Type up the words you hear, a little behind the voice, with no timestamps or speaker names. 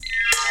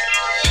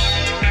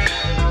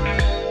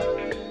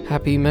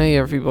Happy May,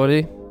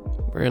 everybody.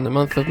 We're in the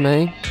month of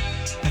May,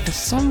 and for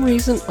some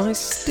reason I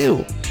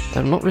still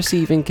am not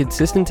receiving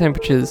consistent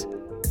temperatures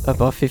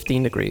above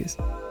 15 degrees.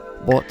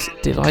 What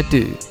did I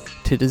do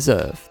to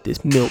deserve this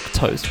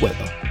milquetoast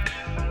weather?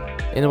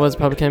 In the words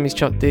of Public Enemy's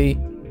Chuck D,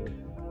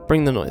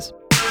 bring the noise.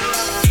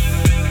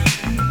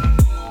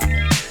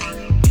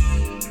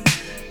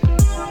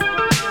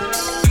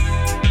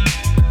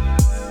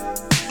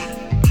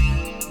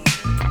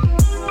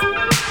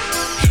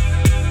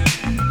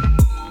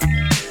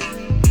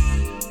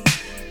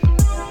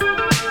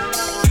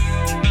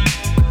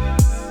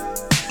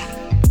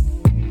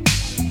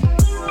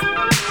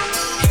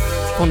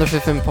 On the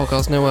Fifth Element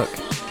Podcast Network,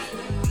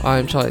 I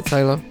am Charlie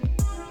Taylor,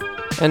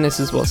 and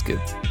this is What's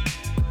Good.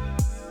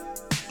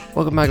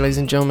 Welcome back, ladies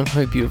and gentlemen.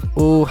 Hope you've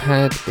all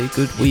had a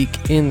good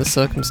week in the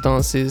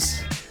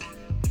circumstances.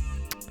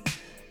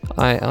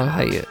 I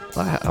hate it.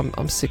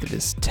 I'm sick of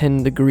this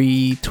 10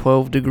 degree,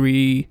 12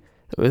 degree.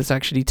 It's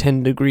actually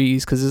 10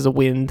 degrees because there's a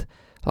wind.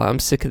 I'm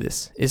sick of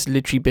this. It's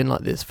literally been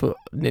like this for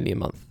nearly a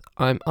month.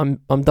 I'm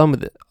done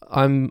with it.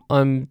 I'm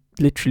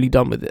literally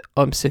done with it.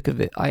 I'm sick of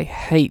it. I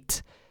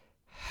hate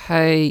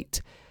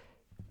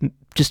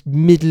just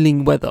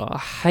middling weather. I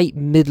hate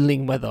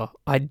middling weather.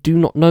 I do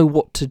not know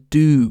what to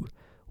do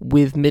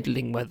with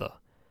middling weather.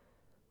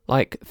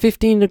 Like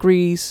 15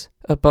 degrees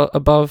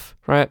above,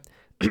 right?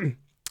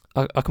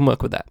 I can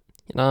work with that.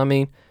 You know what I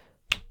mean?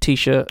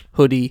 T-shirt,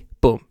 hoodie,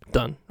 boom,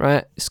 done,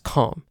 right? It's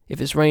calm. If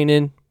it's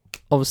raining,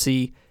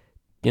 obviously,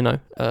 you know,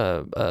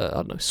 I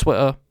don't know,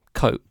 sweater,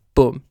 coat,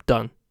 boom,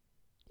 done.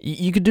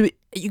 You could do it.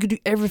 You could do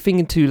everything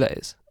in 2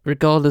 layers,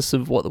 regardless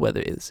of what the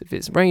weather is. If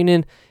it's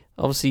raining,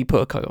 obviously you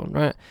put a coat on,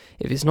 right?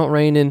 If it's not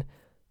raining,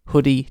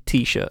 hoodie,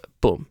 t-shirt,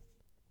 boom,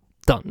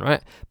 done,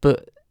 right?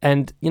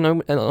 And you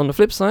know, on the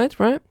flip side,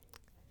 right?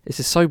 This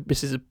is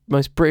the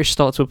most British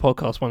start to a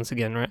podcast once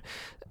again, right?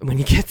 When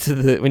you get to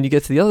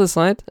the other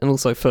side, and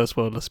also first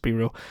world, let's be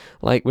real.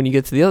 Like when you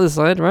get to the other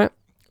side, right?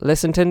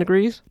 Less than 10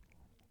 degrees,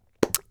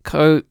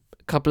 coat,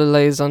 a couple of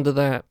layers under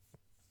that.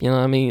 You know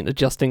what I mean?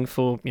 Adjusting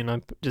for, you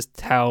know, just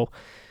how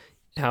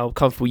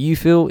comfortable you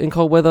feel in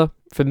cold weather.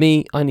 For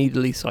me, I need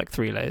at least like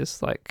 3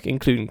 layers, like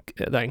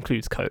that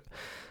includes coat.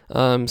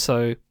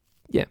 So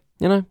yeah,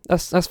 you know,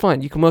 that's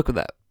fine. You can work with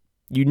that.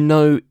 You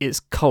know it's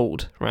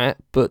cold, right?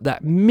 But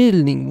that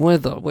middling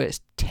weather where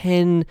it's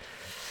 10,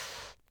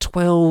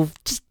 12,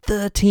 just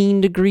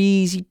 13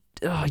 degrees, you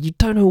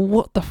don't know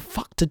what the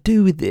fuck to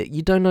do with it.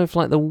 You don't know if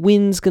like the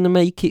wind's gonna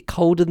make it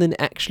colder than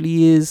it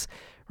actually is,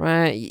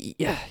 right?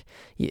 Yeah.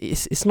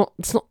 It's not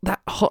that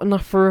hot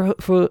enough for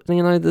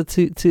you know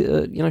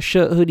the you know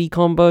shirt hoodie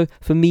combo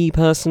for me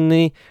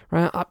personally,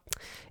 right?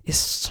 It's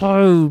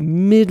so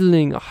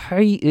middling. I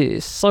hate it.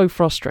 It's so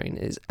frustrating.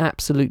 It's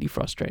absolutely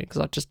frustrating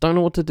because I just don't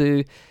know what to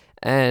do,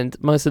 and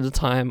most of the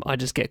time I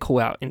just get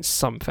caught out in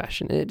some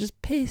fashion. It just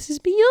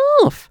pisses me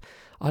off.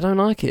 I don't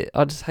like it.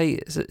 I just hate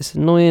it. It's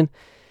annoying.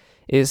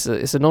 It's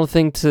another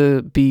thing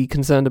to be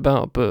concerned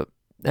about, but.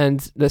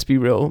 And let's be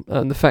real,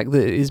 the fact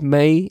that it is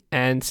May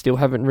and still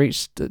haven't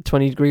reached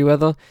 20 degree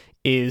weather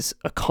is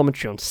a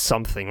commentary on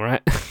something,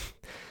 right?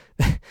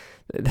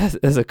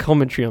 There's a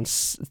commentary on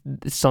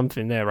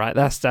something there, right?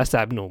 That's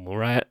abnormal,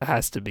 right? It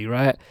has to be,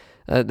 right?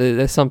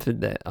 There's something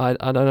there. I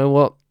don't know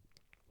what.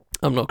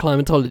 I'm not a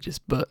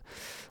climatologist, but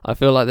I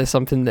feel like there's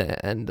something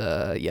there. And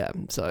yeah,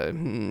 so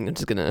I'm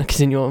just going to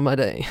continue on my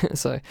day.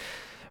 So,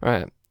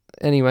 right.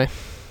 Anyway,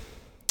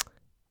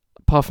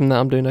 apart from that,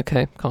 I'm doing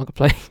okay. Can't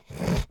complain.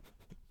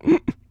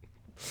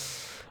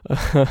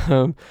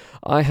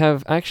 I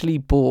have actually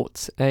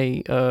bought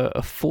a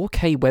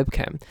 4K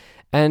webcam,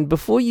 and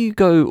before you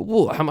go,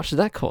 whoa, how much did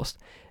that cost?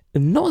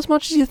 Not as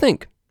much as you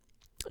think.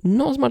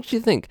 Not as much as you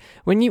think.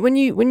 When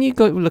you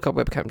go look up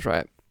webcams,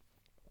 right?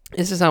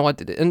 This is how I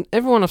did it, and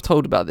everyone I've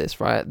told about this,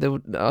 right?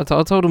 I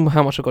told them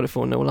how much I got it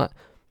for, and they were like,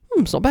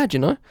 it's not bad, you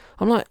know.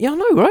 I'm like, yeah, I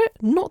know, right?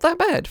 Not that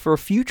bad for a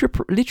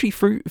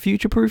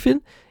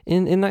future-proofing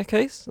in that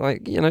case.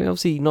 Like, you know,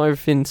 obviously not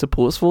everything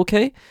supports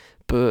 4K.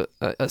 But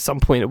at some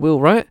point it will,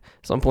 right?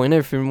 At some point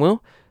everything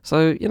will.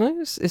 So, you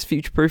know, it's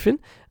future-proofing.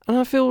 And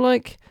I feel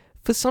like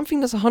for something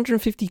that's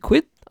 150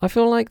 quid, I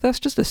feel like that's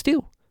just a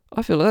steal.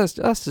 I feel like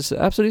that's just an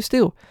absolute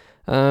steal.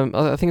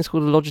 I think it's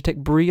called a Logitech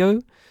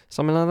Brio,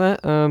 something like that.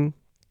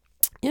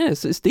 Yeah,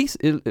 it's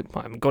decent.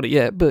 I haven't got it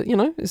yet, but, you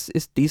know, it's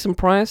decent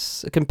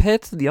price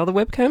compared to the other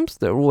webcams.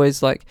 They're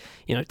always like,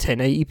 you know,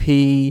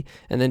 1080p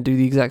and then do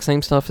the exact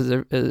same stuff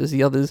as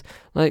the others.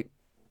 Like,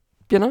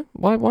 you know,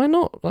 why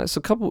not? Like, it's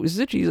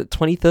literally like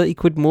 20, 30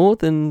 quid more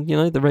than, you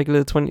know, the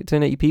regular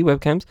 1080p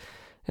webcams.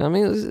 You know what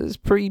I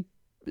mean?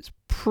 It's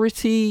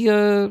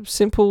pretty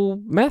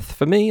simple math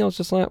for me. I was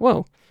just like,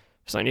 well,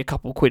 if it's only a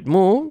couple quid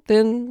more,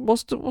 then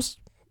might as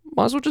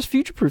well just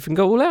future-proof and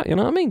go all out, you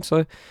know what I mean?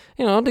 So,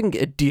 you know, I didn't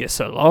get a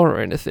DSLR or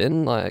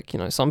anything like, you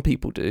know, some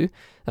people do.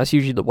 That's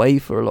usually the way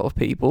for a lot of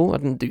people. I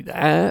didn't do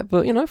that,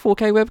 but, you know,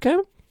 4K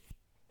webcam,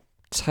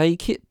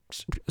 take it.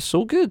 It's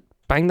all good.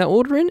 Bang that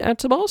order in, add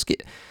to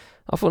basket.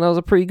 I thought that was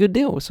a pretty good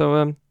deal.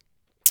 So,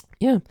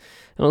 yeah.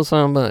 And also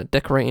I'm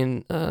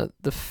decorating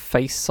the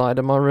face side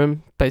of my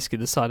room, basically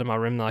the side of my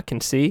room that I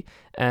can see,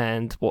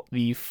 and what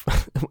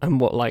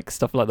and what like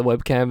stuff like the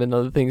webcam and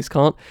other things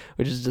can't,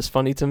 which is just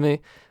funny to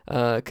me.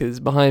 Because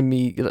behind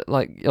me,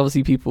 like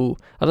obviously people,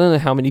 I don't know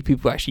how many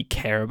people actually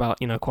care about,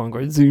 quote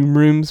unquote Zoom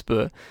rooms,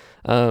 but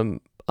I'm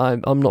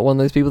not one of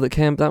those people that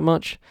care that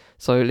much.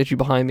 So literally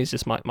behind me is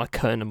just my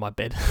curtain and my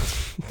bed.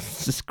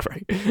 It's just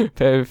great.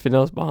 But everything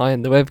else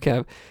behind the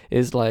webcam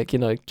is like,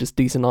 just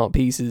decent art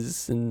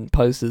pieces and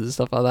posters and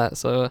stuff like that.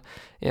 So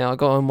I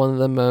got on one of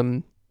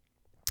them.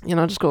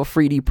 I just got a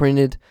 3D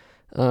printed,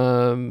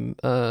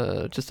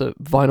 just a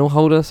vinyl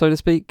holder, so to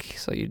speak.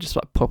 So you just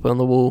like pop it on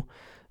the wall,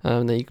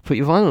 and then you can put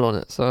your vinyl on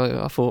it. So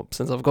I thought,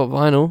 since I've got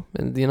vinyl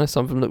and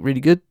some of them look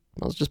really good,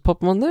 I'll just pop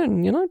them on there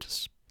and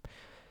just.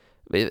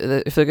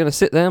 If they're going to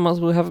sit there, I might as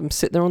well have them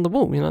sit there on the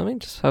wall, you know what I mean?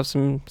 Just have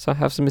some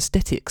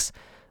aesthetics.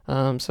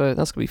 So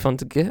that's going to be fun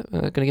to get.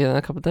 Going to get in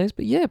a couple of days.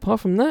 But yeah, apart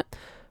from that,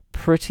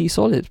 pretty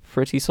solid.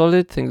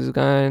 Things are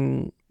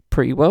going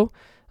pretty well.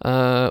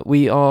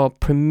 We are,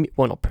 not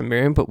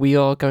premiering, but we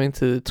are going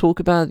to talk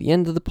about at the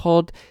end of the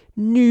pod,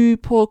 new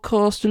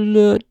podcast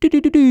alert,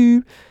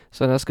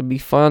 so that's going to be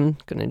fun,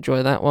 going to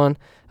enjoy that one.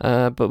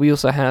 But we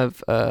also have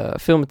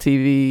film and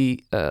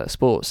TV,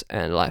 sports,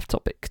 and life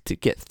topic to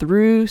get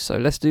through, so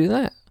let's do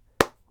that.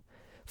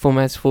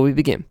 Formats before we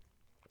begin.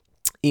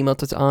 Email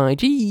to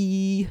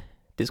IG,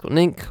 Discord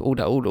link, all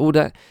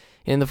that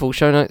in the full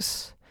show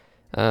notes.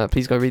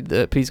 Please go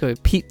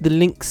peep the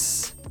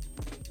links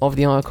of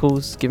the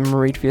articles, give them a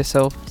read for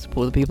yourself,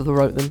 support the people that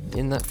wrote them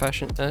in that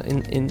fashion.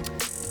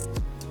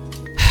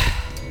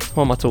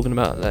 What am I talking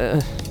about?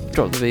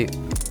 Drop the beat.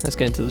 Let's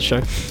get into the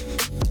show.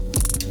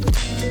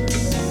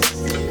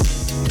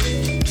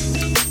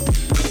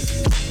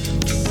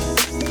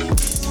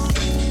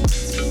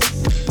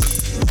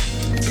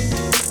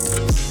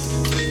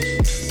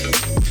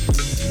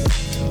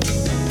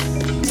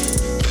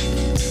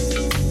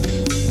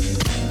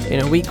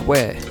 In a week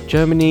where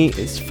Germany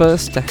is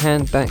first to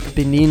hand back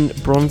Benin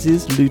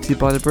bronzes looted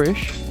by the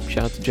British,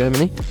 shout out to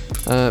Germany,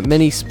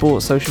 many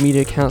sports social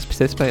media accounts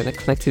participate in a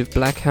collective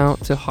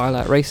blackout to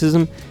highlight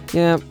racism.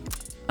 Yeah,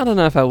 I don't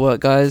know if that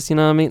worked, guys, you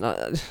know what I mean?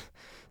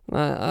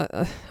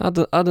 I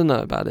don't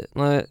know about it.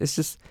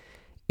 It's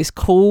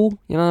cool,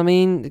 you know what I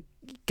mean? It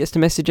gets the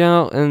message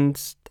out,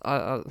 and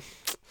I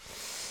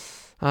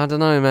don't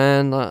know,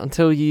 man.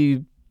 Until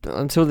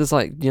there's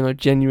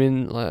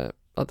genuine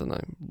I don't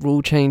know,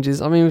 rule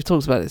changes. I mean, we've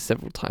talked about it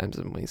several times,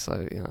 haven't we?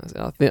 So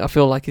I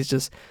feel like it's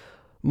just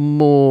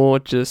more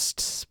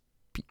just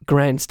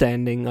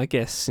grandstanding, I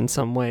guess, in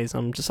some ways.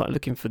 I'm just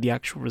looking for the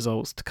actual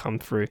results to come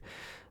through.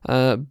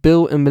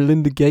 Bill and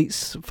Melinda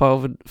Gates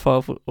filed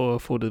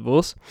for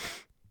divorce,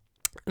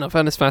 and I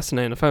found this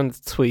fascinating. I found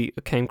a tweet.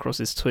 I came across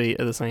this tweet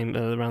at the same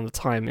around the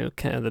time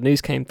the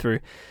news came through,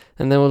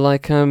 and they were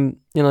like,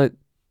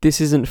 this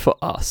isn't for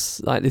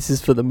us. Like, this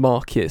is for the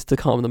markets, to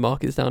calm the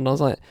markets down. And I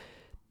was like,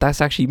 that's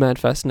actually mad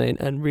fascinating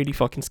and really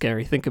fucking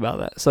scary. Think about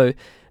that. So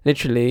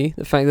literally,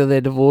 the fact that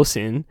they're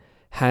divorcing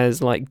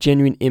has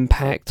genuine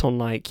impact on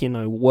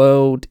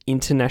world,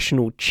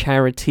 international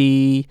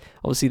charity.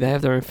 Obviously they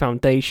have their own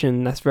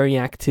foundation that's very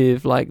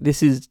active.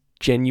 This is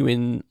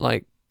genuine,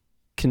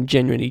 can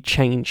genuinely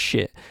change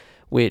shit,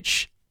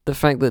 which the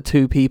fact that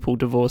two people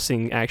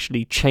divorcing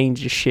actually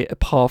changes shit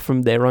apart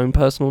from their own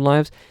personal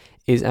lives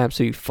is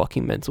absolutely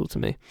fucking mental to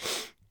me.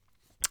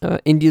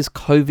 India's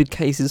COVID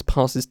cases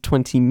passes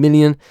 20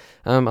 million.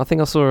 I think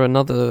I saw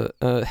another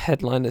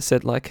headline that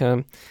said half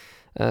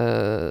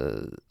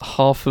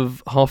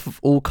of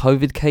all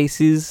COVID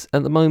cases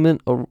at the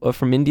moment are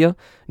from India,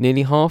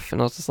 nearly half,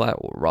 and I was just like,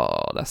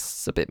 rah,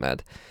 that's a bit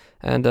mad.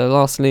 And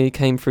lastly,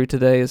 came through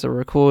today as a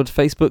record,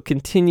 Facebook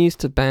continues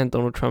to ban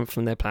Donald Trump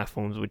from their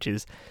platforms, which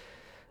is,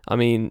 I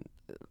mean,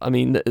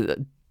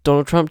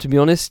 Donald Trump, to be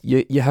honest,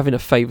 you're having a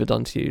favour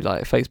done to you.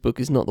 Facebook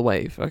is not the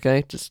wave,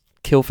 okay? Just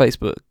kill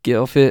Facebook, get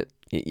off it.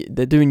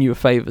 They're doing you a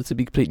favour, to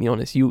be completely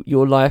honest.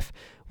 Your life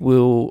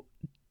will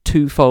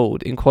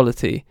twofold in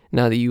quality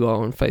now that you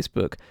are on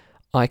Facebook.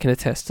 I can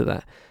attest to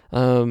that.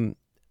 And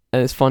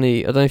it's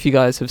funny, I don't know if you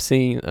guys have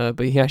seen,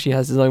 but he actually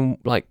has his own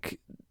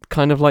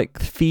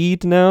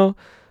feed now.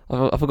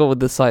 I forgot what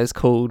the site is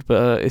called,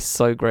 but it's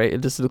so great.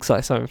 It just looks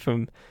like something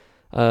from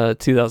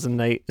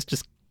 2008.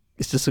 It's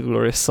just a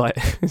glorious site.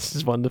 It's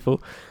just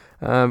wonderful.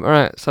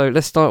 Alright, so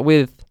let's start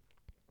with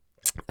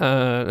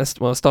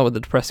start with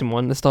the depressing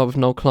one. Let's start with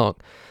Noel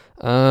Clarke.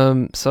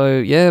 So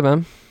yeah,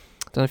 man,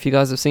 don't know if you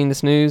guys have seen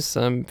this news.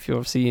 If you're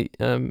obviously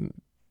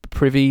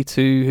privy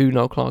to who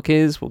Noel Clarke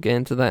is, we'll get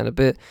into that in a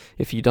bit.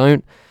 If you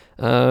don't,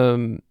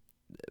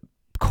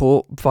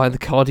 caught via The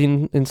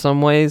Guardian in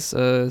some ways.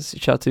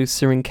 Shout out to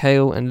Ciaran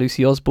Cale and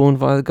Lucy Osborne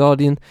via The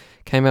Guardian.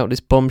 Came out with this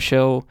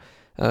bombshell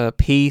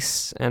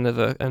piece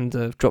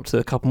and dropped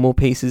a couple more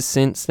pieces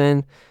since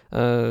then.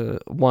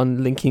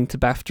 One linking to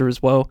BAFTA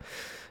as well.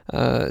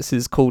 This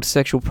is called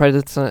Sexual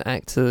Predator.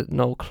 Actor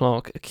Noel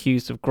Clarke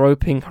accused of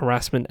groping,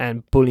 harassment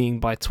and bullying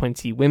by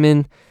 20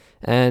 women.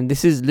 And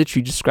this is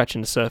literally just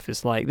scratching the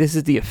surface. This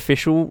is the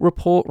official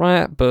report,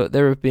 right? But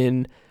there have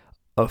been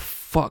a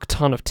fuck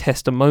ton of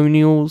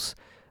testimonials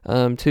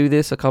to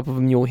this. A couple of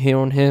them you'll hear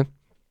on here.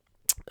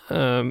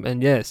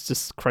 And yeah, it's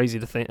just crazy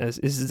to think. This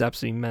is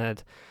absolutely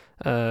mad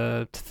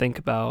to think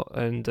about,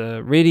 and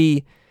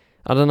really,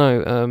 I don't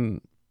know.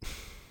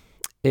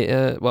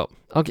 Well,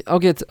 I'll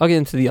get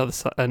into the other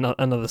side,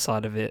 another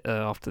side of it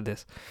after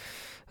this.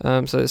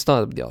 So it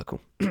started with the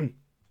article.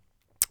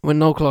 When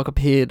Noel Clarke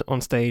appeared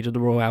on stage at the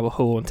Royal Albert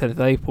Hall on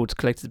 10th April to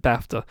collect his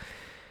BAFTA,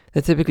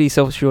 the typically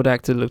self-assured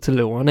actor looked a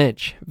little on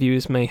edge.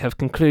 Viewers may have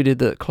concluded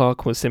that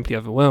Clarke was simply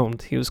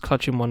overwhelmed. He was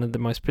clutching one of the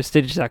most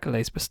prestigious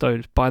accolades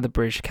bestowed by the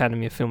British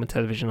Academy of Film and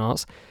Television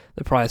Arts,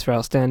 the prize for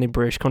outstanding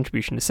British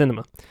contribution to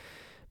cinema.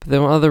 But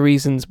there were other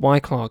reasons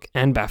why Clarke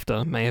and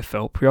BAFTA may have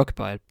felt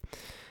preoccupied.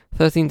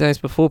 13 days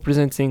before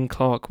presenting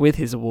Clarke with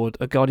his award,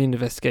 a Guardian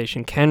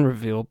investigation can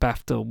reveal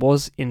BAFTA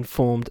was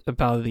informed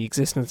about the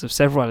existence of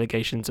several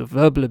allegations of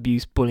verbal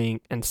abuse,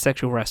 bullying, and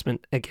sexual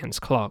harassment against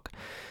Clarke.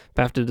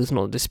 BAFTA does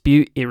not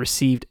dispute it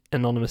received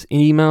anonymous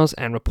emails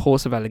and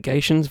reports of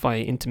allegations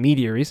via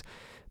intermediaries,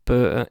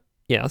 but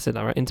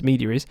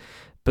intermediaries,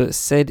 but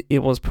said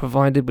it was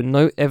provided with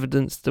no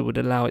evidence that would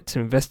allow it to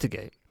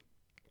investigate.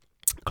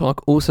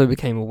 Clarke also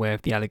became aware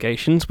of the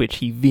allegations, which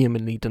he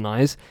vehemently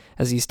denies,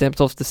 as he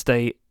stepped on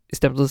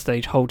the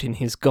stage holding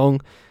his gong.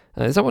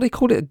 Is that what they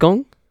called it, a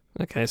gong?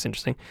 Okay, that's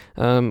interesting.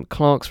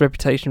 Clarke's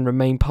reputation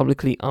remained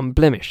publicly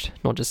unblemished,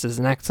 not just as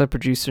an actor,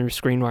 producer,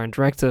 screenwriter and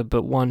director,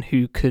 but one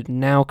who could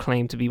now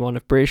claim to be one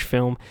of British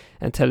film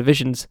and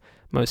television's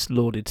most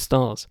lauded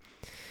stars.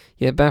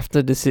 Yet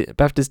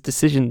BAFTA's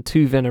decision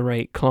to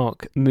venerate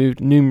Clarke moved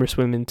numerous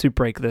women to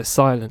break their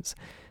silence.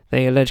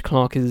 They allege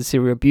Clarke is a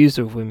serial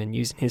abuser of women,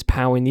 using his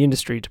power in the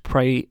industry to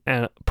prey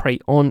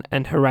on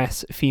and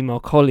harass female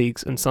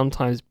colleagues and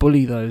sometimes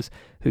bully those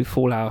who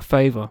fall out of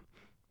favour.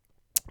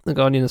 The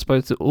Guardian has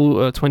spoken to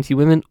all 20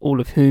 women, all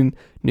of whom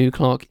knew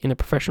Clarke in a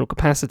professional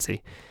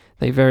capacity.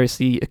 They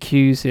variously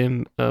accuse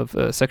him of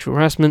sexual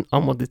harassment,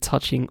 unwanted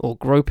touching or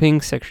groping,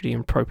 sexually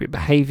inappropriate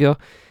behaviour,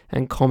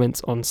 and comments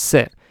on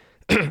set.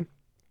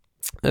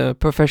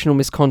 Professional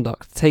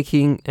misconduct,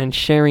 taking and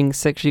sharing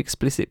sexually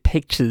explicit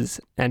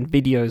pictures and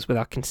videos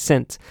without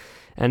consent,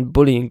 and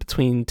bullying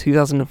between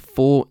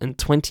 2004 and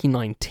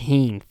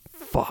 2019.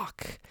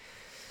 Fuck.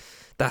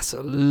 That's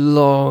a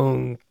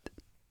long...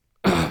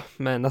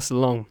 Man, that's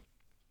long.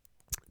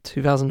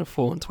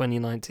 2004 and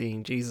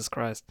 2019. Jesus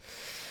Christ.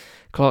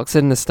 Clarke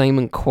said in a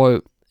statement,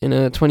 quote, "In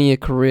a 20-year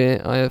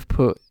career, I have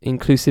put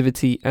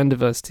inclusivity and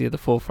diversity at the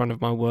forefront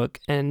of my work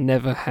and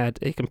never had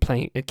a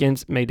complaint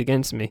made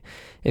against me.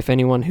 If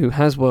anyone who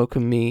has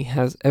welcomed me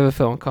has ever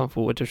felt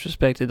uncomfortable or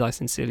disrespected, I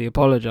sincerely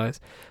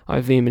apologize. I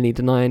vehemently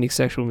deny any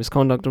sexual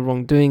misconduct or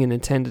wrongdoing and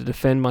intend to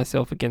defend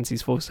myself against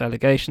these false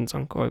allegations,"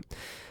 unquote.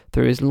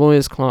 Through his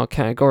lawyers, Clarke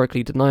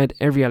categorically denied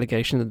every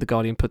allegation that The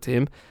Guardian put to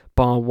him,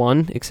 bar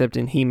one,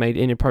 excepting he made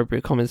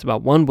inappropriate comments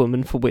about one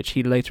woman for which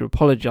he later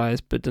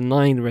apologized, but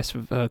denying the rest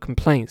of her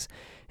complaints.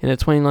 In a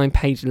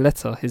 29-page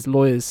letter, his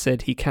lawyers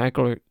said he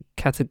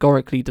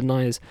categorically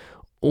denies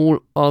all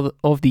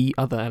of the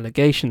other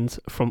allegations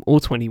from all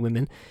 20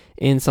 women,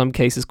 in some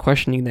cases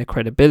questioning their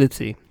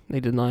credibility. They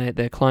deny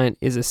their client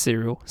is a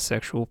serial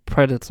sexual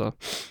predator.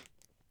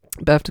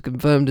 BAFTA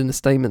confirmed in a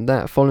statement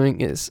that following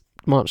its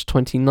March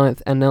 29th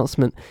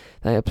announcement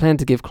that it planned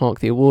to give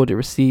Clarke the award, it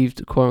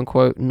received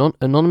quote-unquote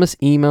anonymous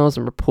emails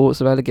and reports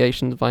of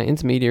allegations via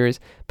intermediaries,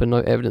 but no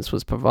evidence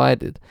was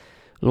provided.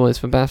 Lawyers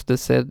for BAFTA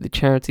said the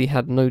charity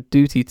had no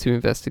duty to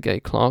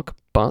investigate Clarke,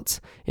 but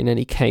in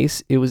any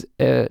case, it was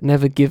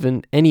never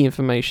given any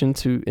information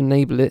to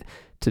enable it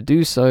to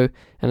do so,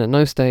 and at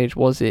no stage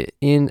was it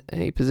in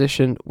a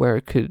position where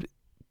it could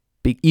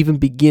even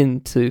begin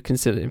to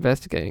consider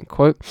investigating.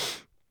 Quote,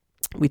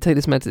 "We take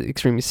this matter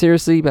extremely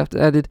seriously," BAFTA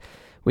added.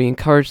 "We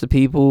encourage the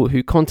people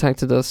who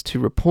contacted us to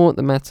report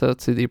the matter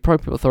to the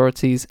appropriate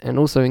authorities and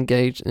also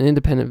engage an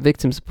independent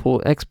victim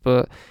support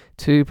expert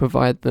to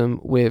provide them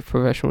with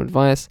professional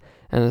advice,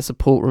 and the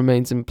support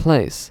remains in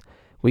place.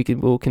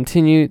 Will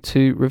continue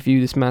to review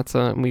this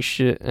matter, and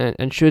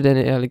should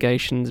any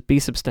allegations be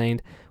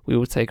sustained, we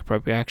will take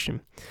appropriate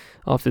action."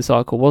 After this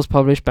article was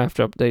published,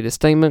 BAFTA updated a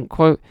statement,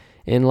 quote,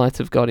 "In light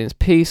of Guardian's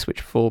piece,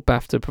 which for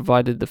BAFTA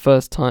provided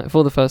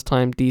for the first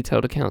time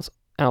detailed accounts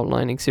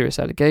outlining serious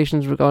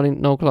allegations regarding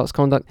Noel Clarke's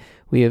conduct,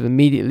 we have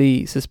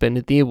immediately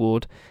suspended the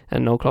award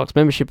and Noel Clarke's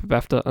membership of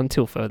BAFTA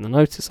until further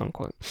notice,"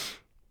 unquote.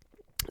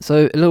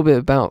 So a little bit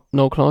about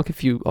Noel Clarke,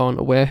 if you aren't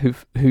aware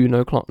who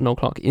Noel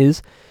Clarke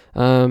is.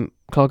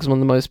 Clarke is one of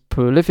the most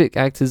prolific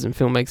actors and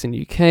filmmakers in the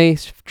UK.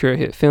 His trio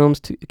hit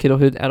films,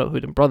 Kidulthood,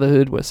 Adulthood and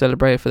Brotherhood, were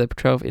celebrated for their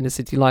portrayal of inner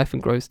city life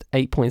and grossed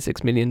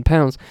 £8.6 million.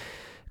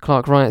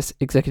 Clarke writes,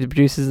 executive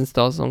produces and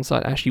stars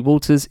alongside Ashley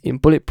Walters in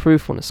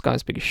Bulletproof, one of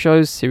Sky's biggest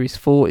shows. Series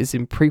 4 is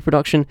in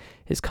pre-production.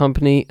 His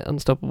company,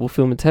 Unstoppable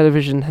Film and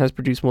Television, has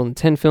produced more than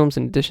 10 films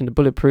in addition to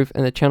Bulletproof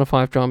and the Channel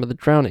 5 drama The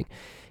Drowning.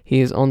 He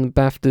is on the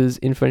BAFTA's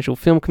Influential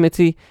Film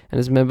Committee and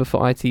is a mentor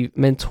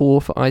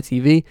for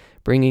ITV,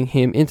 bringing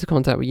him into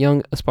contact with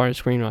young, aspiring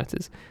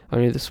screenwriters.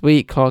 Only this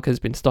week, Clarke has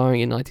been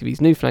starring in ITV's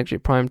new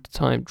flagship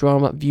primetime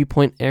drama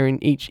Viewpoint, airing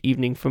each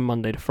evening from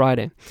Monday to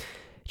Friday.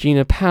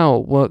 Gina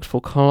Powell worked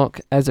for Clark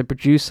as a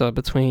producer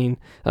between...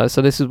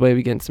 so this is where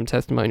we get some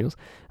testimonials.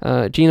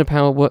 Gina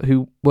Powell,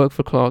 who worked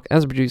for Clark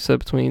as a producer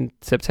between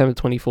September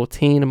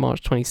 2014 and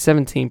March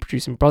 2017,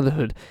 producing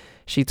Brotherhood.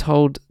 She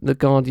told The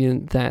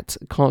Guardian that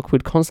Clark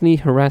would constantly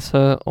harass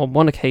her, on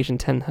one occasion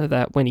telling her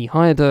that when he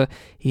hired her,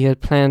 he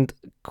had planned,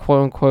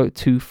 quote-unquote,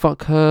 to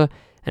fuck her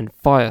and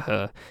fire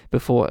her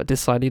before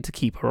deciding to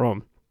keep her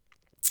on.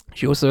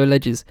 She also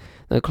alleges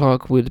that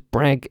Clark would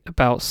brag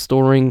about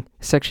storing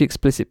sexually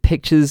explicit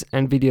pictures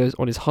and videos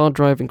on his hard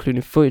drive,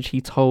 including footage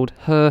he told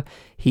her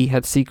he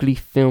had secretly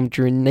filmed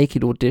during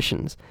naked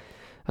auditions.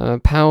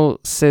 Powell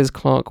says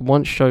Clark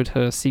once showed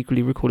her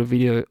secretly recorded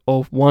video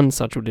of one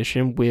such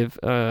audition with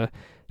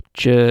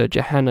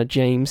Johanna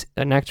James,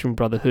 an actor in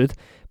Brotherhood.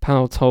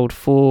 Powell told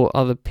four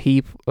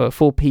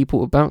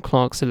people about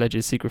Clark's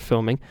alleged secret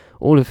filming,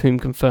 all of whom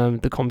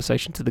confirmed the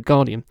conversation to The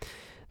Guardian.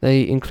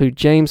 They include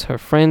James, her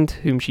friend,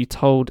 whom she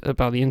told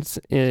about the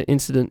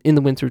incident in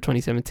the winter of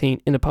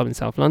 2017 in a pub in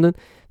South London.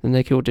 The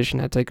naked audition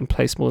had taken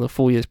place more than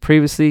 4 years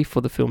previously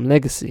for the film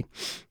Legacy.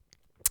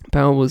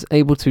 Powell was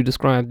able to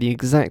describe the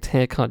exact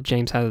haircut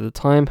James had at the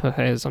time. Her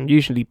hair is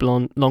unusually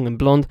long and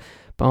blonde,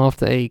 but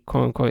after a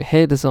quote-unquote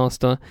hair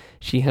disaster,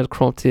 she had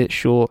cropped it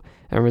short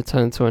and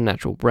returned to a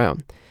natural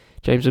brown.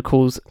 James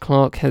recalls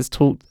Clark had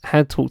talked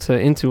her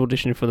into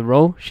auditioning for the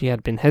role. She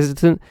had been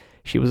hesitant.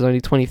 She was only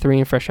 23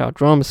 and fresh out of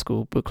drama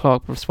school, but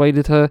Clark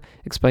persuaded her,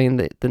 explaining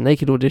that the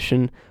naked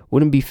audition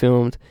wouldn't be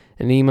filmed.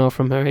 An email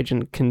from her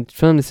agent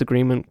confirmed this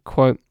agreement.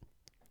 Quote,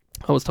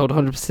 I was told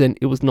 100%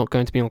 it was not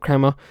going to be on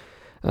camera.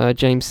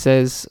 James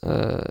says,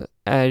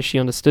 as she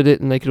understood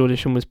it, the naked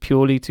audition was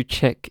purely to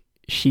check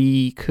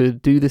she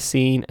could do the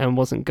scene and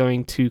wasn't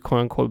going to,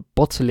 quote-unquote,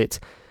 bottle it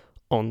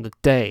on the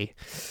day.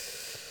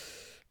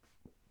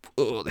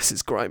 Oh, this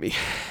is grimy.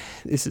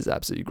 This is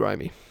absolutely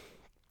grimy.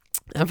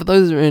 And for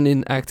those who are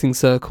in acting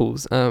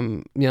circles,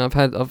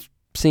 I've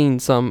seen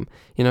some,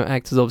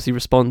 actors obviously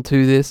respond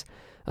to this.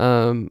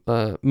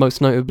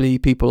 Most notably,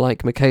 people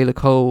like Michaela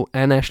Cole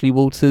and Ashley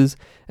Walters,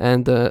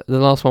 and the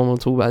last one I want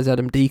to talk about is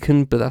Adam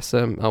Deacon, but that's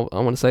I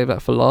want to save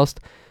that for last.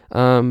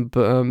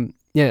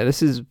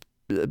 This is.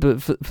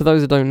 But for those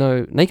that don't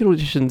know, naked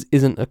auditions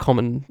isn't a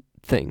common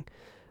thing.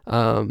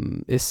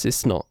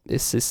 It's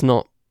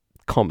not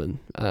common.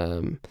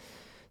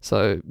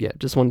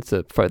 Just wanted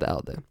to throw that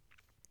out there.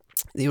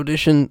 The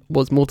audition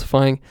was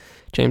mortifying,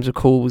 James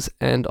recalls,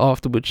 and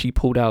afterwards she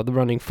pulled out of the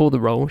running for the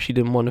role. She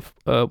didn't want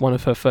one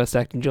of her first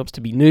acting jobs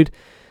to be nude.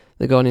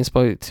 The Guardian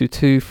spoke to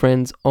two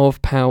friends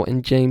of Powell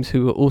and James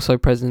who were also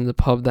present in the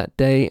pub that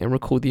day and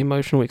recalled the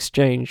emotional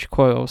exchange.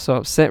 Quote, I was so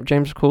upset,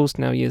 James recalls,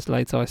 now years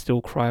later I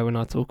still cry when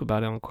I talk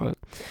about it, unquote.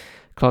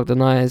 Clark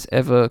denies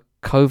ever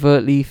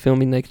covertly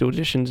filming naked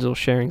auditions or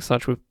sharing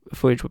such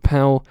footage with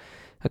Powell.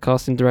 A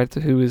casting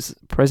director who was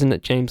present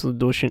at James's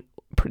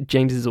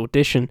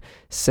audition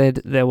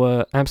said there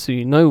were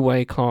absolutely no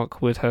way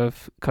Clark would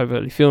have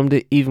covertly filmed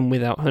it, even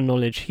without her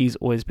knowledge. He's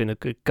always been a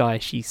good guy,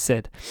 she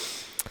said.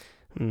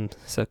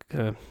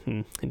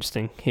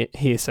 Interesting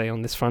hearsay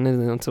on this front,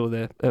 isn't it? Until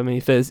there,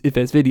 if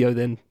there's video,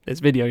 then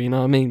there's video, you know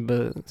what I mean?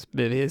 But it's a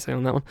bit of hearsay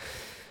on that one.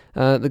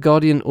 The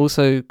Guardian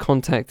also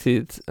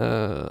contacted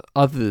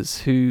others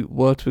who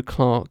worked with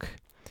Clark,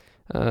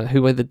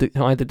 who either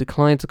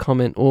declined to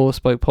comment or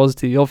spoke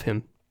positively of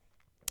him.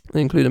 They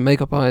included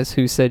makeup artist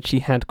who said she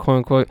had,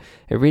 quote-unquote,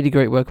 a really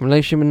great working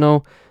relationship with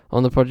Noel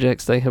on the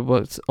projects they had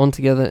worked on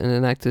together, and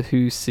an actor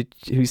who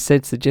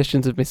said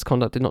suggestions of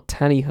misconduct did not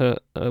tally her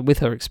with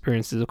her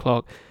experiences of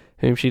Clark,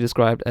 whom she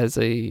described as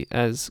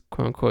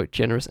quote-unquote,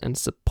 generous and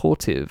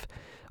supportive.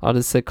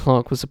 Others said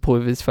Clark was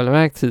supportive of his fellow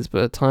actors,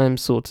 but at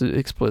times sought to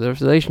exploit their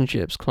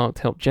relationships. Clark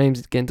helped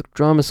James get into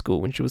drama school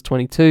when she was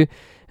 22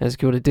 and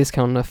secured a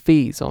discount on her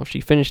fees. After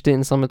she finished it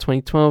in summer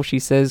 2012, she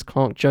says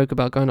Clark joked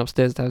about going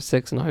upstairs to have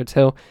sex in a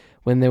hotel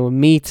when they were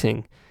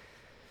meeting.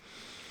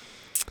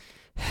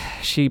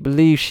 She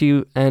believes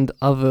she and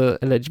other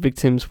alleged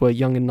victims were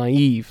young and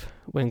naive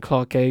when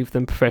Clark gave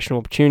them professional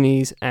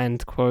opportunities,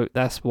 and, quote,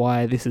 that's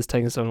why this has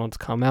taken so long to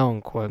come out,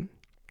 unquote.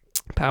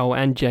 Powell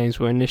and James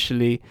were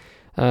initially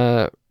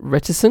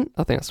reticent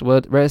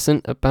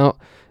about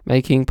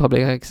making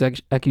public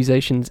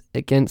accusations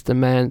against a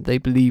man they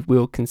believe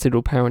will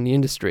considerable power in the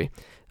industry.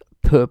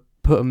 Put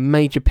a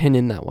major pin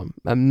in that one,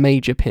 a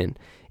major pin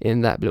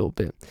in that little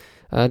bit.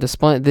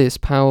 Despite this,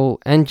 Powell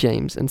and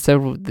James and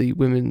several of the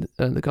women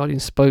the Guardian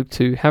spoke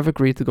to have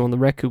agreed to go on the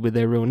record with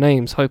their real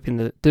names, hoping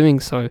that doing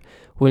so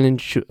will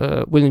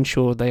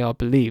ensure they are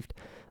believed.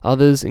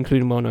 Others,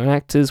 including well-known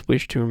actors,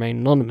 wish to remain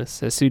anonymous.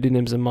 Their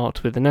pseudonyms are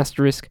marked with an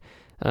asterisk.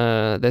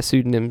 Their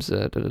pseudonyms,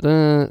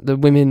 the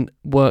women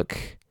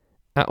work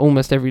at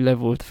almost every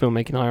level of the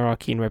filmmaking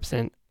hierarchy and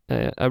represent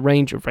a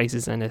range of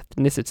races and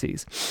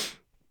ethnicities.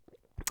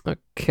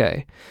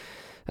 Okay.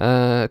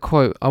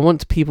 Quote, I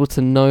want people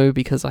to know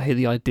because I hear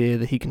the idea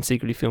that he can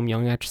secretly film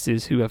young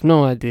actresses who have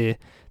no idea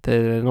that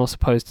they're not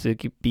supposed to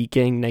be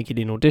getting naked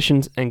in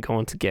auditions and go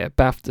on to get a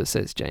BAFTA,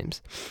 says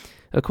James.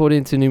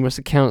 According to numerous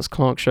accounts,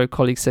 Clark showed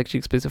colleagues sexually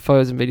explicit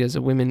photos and videos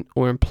of women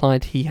or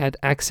implied he had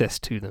access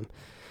to them.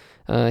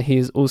 He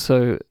is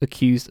also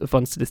accused of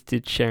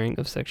unsolicited sharing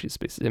of sexually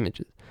explicit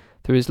images.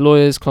 Through his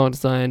lawyers, Clark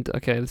designed,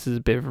 okay, this is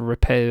a bit of a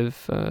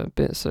repetitive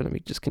bit, so let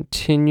me just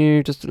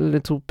continue just a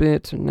little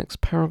bit to the next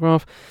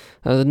paragraph.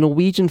 The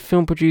Norwegian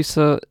film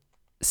producer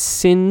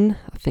Sin,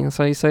 I think that's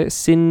how you say it,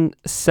 Sin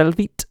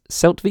Seltveit,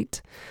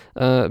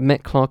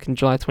 met Clark in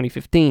July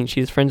 2015.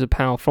 She is friends with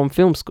Powell from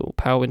film school.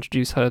 Powell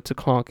introduced her to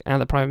Clark at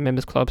the Private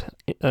Members Club,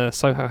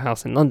 Soho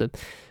House in London,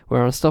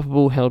 where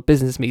Unstoppable held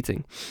business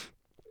meeting.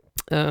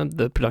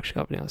 The production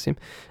company, I assume.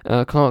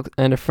 Clark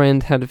and a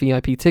friend had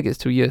VIP tickets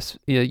to a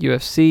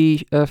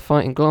UFC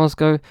fight in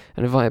Glasgow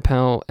and invited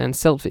Powell and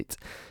Seltveit.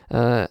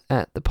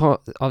 At the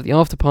part of the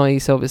after party,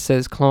 Seltveit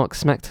says Clark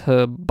smacked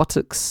her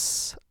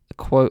buttocks,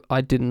 quote,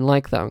 "I didn't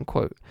like that,"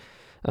 unquote.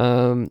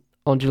 On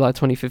July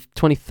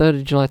 23rd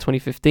of July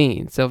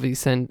 2015, Seltveit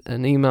sent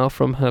an email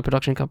from her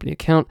production company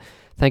account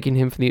thanking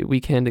him for the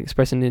weekend and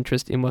expressing an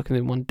interest in working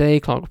with him one day.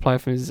 Clark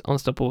replied from his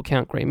Unstoppable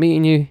account, "Great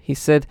meeting you." He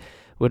said,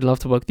 "Would love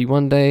to work with you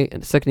one day."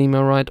 And the second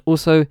email read,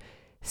 "Also,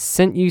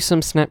 sent you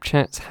some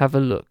Snapchats, have a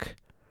look."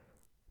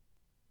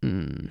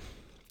 When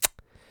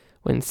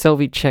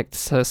Selvi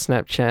checked her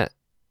Snapchat,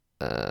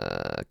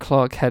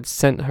 Clark had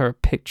sent her a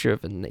picture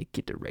of a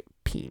naked erect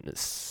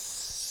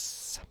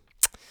penis.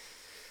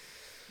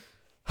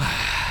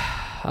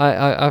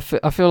 I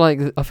feel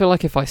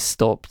like if I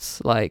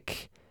stopped,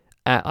 like,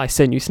 at "I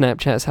sent you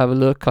Snapchats, have a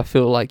look," I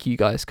feel like you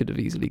guys could have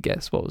easily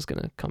guessed what was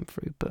gonna come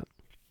through. But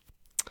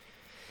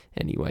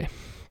anyway,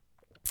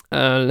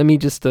 let me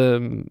just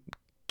get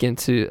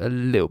into a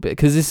little bit,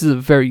 because this is a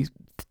very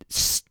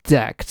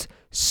stacked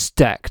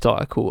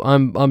article.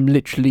 I'm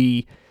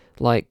literally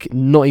like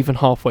not even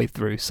halfway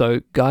through. So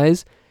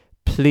guys,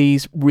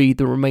 please read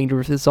the remainder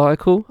of this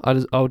article.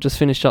 I'll just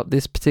finish up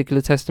this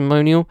particular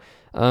testimonial,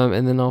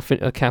 and then I'll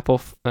cap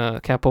off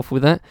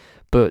with that.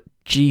 But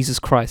Jesus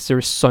Christ, there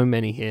is so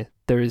many here.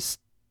 There is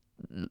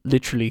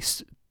literally.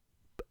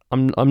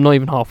 I'm not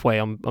even halfway.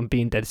 I'm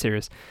being dead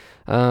serious.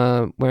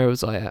 Where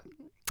was I at?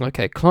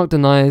 Okay, Clark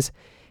denies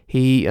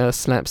he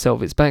slapped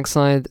Selveit's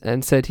backside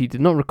and said he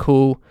did not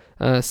recall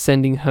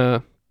sending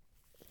her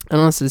an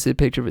unsolicited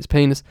picture of his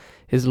penis.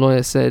 His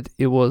lawyer said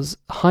it was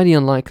highly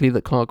unlikely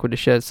that Clark would have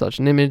shared such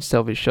an image.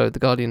 Selveig showed The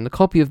Guardian a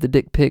copy of the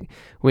dick pic,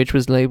 which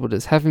was labelled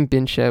as having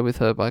been shared with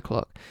her by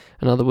Clark.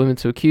 Another woman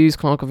to accuse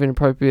Clark of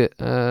inappropriate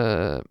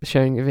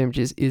sharing of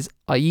images is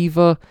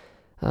Aiva.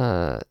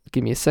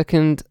 Give me a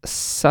second.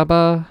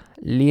 Saba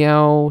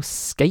Liao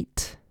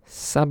Skate,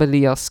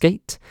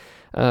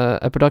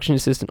 a production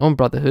assistant on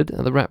Brotherhood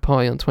at the Rat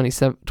Party on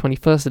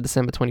 21st of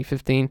December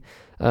 2015.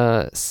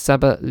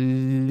 Saba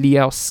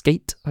Liao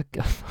Skate.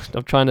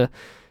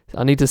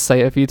 I need to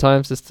say it a few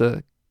times just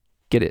to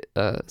get it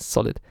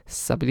solid.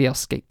 Saba Liao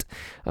Skate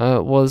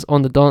was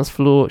on the dance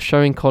floor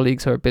showing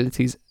colleagues her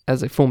abilities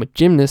as a former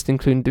gymnast,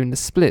 including doing the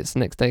splits. The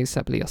next day,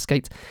 Saba Liao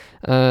Skate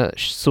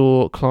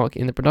saw Clark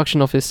in the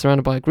production office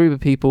surrounded by a group of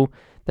people.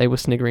 They were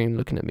sniggering and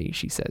looking at me,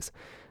 she says.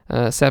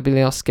 Saba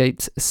Liao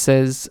Skate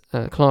says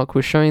Clark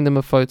was showing them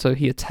a photo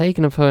he had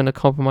taken of her in a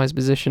compromised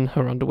position,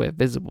 her underwear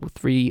visible.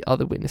 3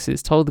 other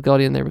witnesses told The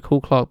Guardian they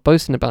recall Clark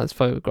boasting about his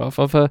photograph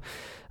of her.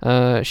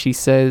 She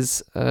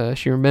says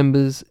she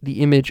remembers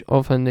the image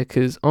of her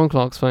knickers on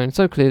Clark's phone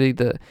so clearly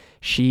that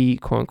she,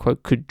 quote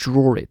unquote, could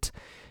draw it.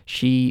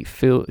 She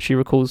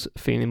recalls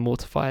feeling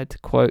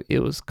mortified. Quote,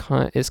 it's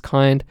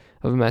kind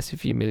of a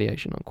massive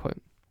humiliation,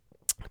 unquote.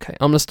 Okay,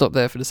 I'm going to stop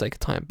there for the sake of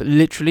time. But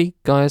literally,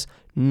 guys,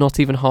 not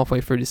even halfway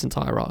through this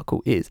entire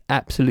article. It is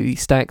absolutely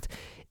stacked.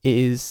 It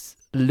is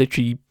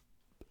literally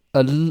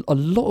a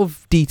lot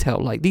of detail.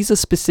 Like, these are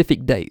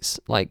specific dates.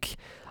 Like,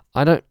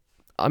 innocent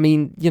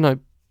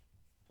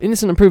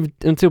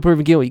until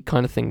proven guilty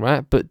kind of thing,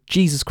 right? But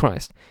Jesus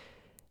Christ.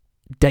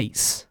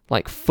 Dates.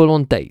 Like,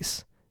 full-on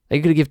dates. Are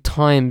you going to give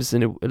times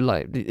and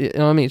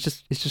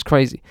it's just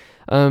crazy.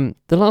 The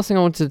last thing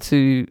I wanted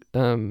to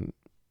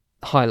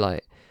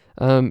highlight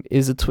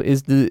is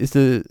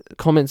the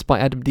comments by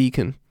Adam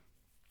Deacon,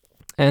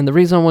 and the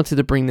reason I wanted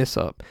to bring this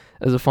up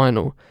as a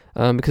final,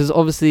 because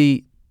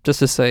obviously, just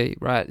to say,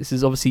 right, this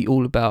is obviously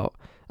all about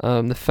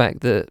the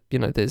fact that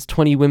there's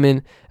 20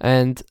 women,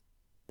 and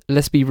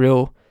let's be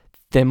real,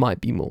 there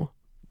might be more.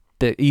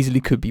 There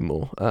easily could be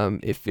more.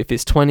 If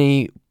it's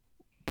 20,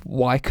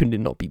 why couldn't it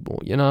not be more?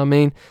 You know what I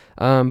mean?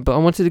 But I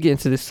wanted to get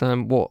into this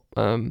what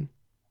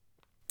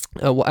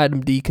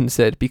Adam Deacon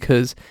said,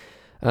 because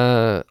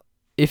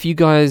if you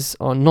guys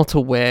are not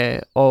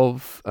aware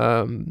of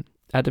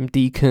Adam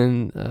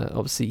Deacon,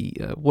 obviously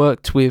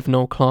worked with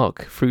Noel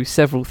Clarke through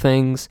several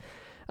things,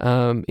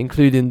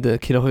 including the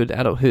Kidulthood,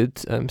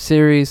 Adulthood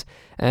series,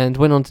 and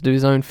went on to do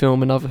his own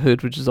film,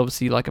 Anotherhood, which is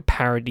obviously like a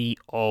parody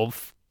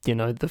of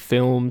the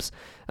films.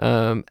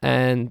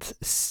 And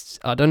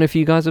I don't know if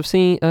you guys have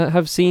seen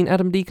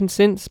Adam Deacon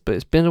since, but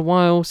it's been a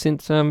while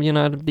since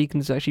Adam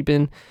Deacon's actually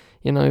been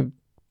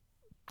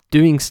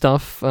doing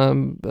stuff. I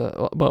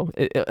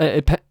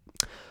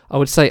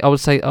would say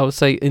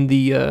in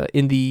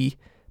the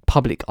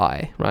public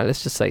eye, right?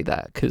 Let's just say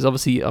that, because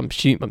obviously I'm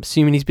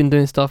assuming he's been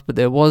doing stuff, but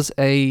there was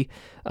a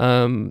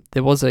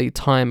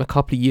time a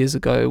couple of years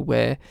ago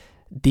where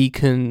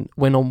Deacon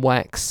went on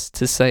wax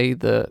to say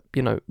that,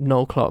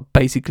 Noel Clarke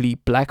basically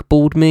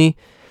blackballed me,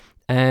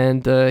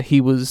 and he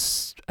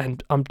was,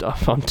 and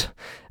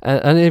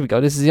and here we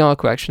go. This is the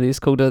article actually. It's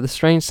called "The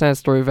Strange Sad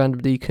Story of Adam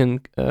Deacon."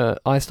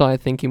 I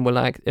started thinking, will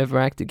I ever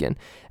act again?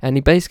 And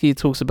he basically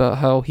talks about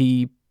how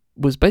he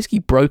was basically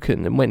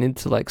broken and went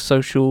into like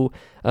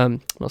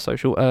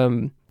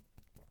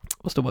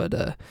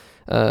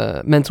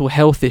mental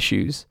health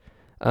issues,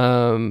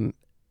 and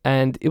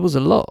it was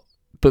a lot.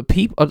 But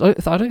people,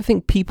 I don't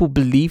think people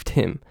believed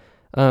him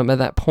at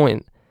that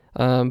point.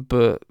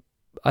 But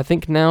I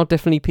think now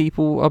definitely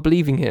people are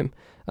believing him.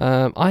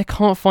 I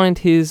can't find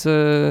his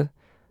thing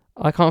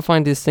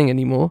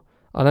anymore.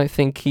 I don't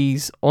think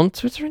he's on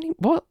Twitter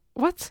anymore.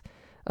 What?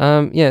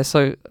 Yeah.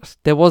 So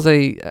there was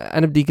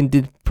Adam Deacon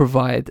did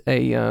provide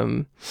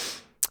basically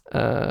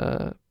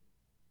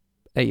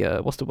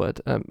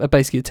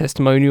a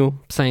testimonial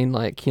saying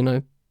like,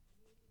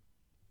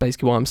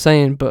 basically what I'm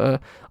saying,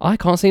 but I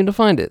can't seem to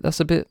find it.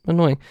 That's a bit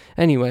annoying.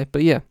 Anyway,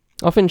 but yeah,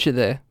 I'll finish it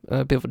there.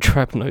 A bit of a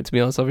trap note, to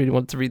be honest. I really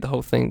wanted to read the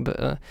whole thing,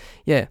 but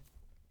yeah,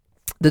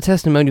 the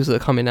testimonials that are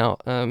coming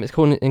out,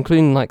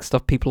 including like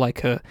stuff people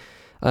like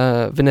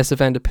Vanessa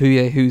van der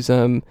Puye,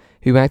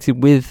 who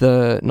acted with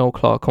Noel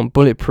Clarke on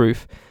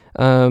Bulletproof.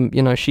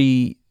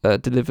 She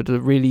delivered a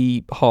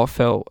really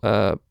heartfelt,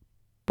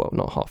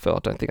 not heartfelt,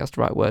 I don't think that's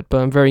the right word,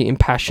 but very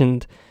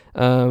impassioned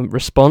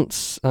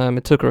response.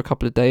 It took her a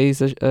couple of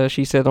days,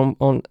 she said on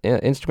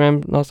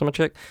Instagram last time I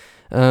checked.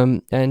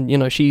 And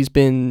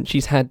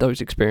she's had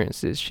those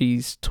experiences.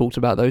 She's talked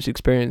about those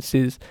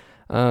experiences,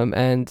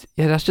 and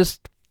yeah, that's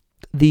just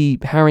the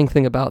harrowing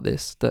thing about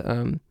this.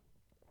 That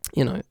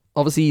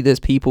obviously there's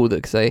people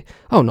that say,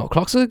 "Oh, Noel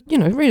Clarke's a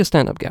real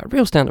stand-up guy,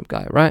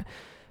 right?"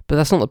 But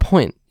that's not the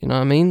point. You know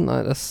what I mean?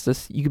 Like, that's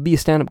just, you could be a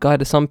stand-up guy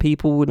to some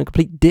people and a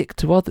complete dick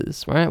to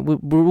others, right?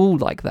 We're all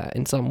like that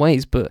in some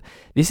ways, but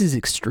this is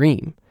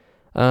extreme.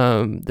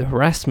 The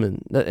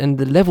harassment and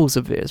the levels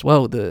of it as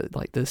well, the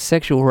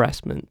sexual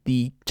harassment,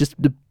 the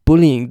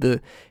bullying,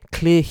 the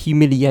clear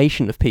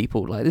humiliation of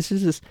people. Like, this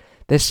is just,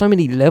 there's so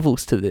many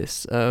levels to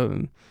this,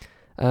 and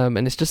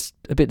it's just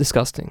a bit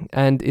disgusting,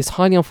 and it's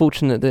highly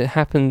unfortunate that it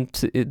happened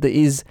that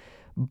is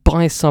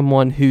by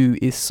someone who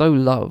is so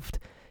loved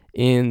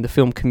in the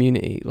film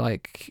community.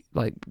 Like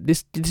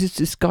this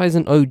guy's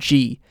an OG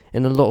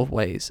in a lot of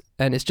ways,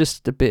 and it's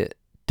just a bit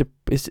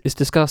it's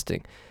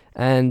disgusting,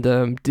 and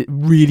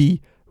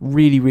really,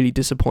 really, really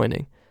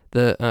disappointing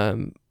that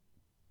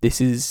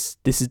this is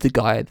the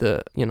guy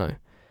that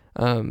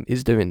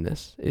is doing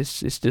this.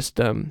 It's just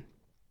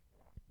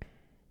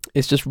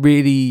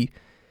really,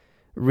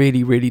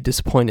 really, really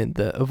disappointing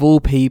that of all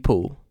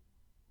people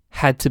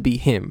had to be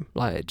him.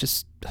 Like,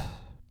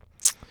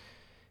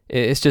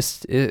 it's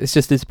just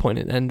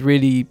disappointing, and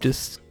really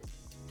just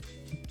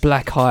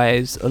black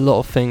eyes a lot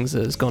of things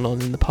that has gone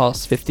on in the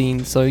past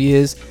 15 so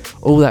years,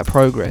 all that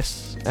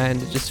progress,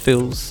 and it just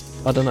feels,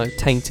 I don't know,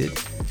 tainted,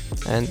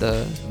 and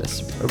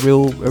that's a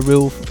real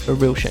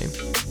shame.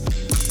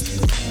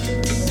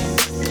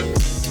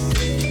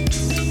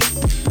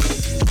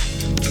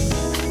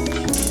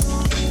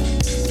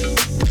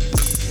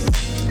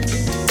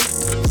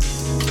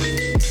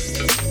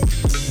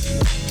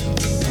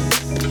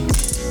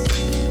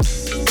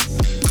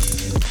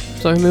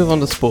 So we move on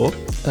to sport,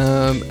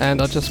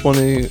 and I just want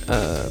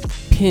to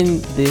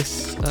pin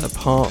this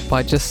apart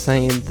by just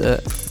saying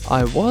that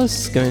I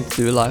was going to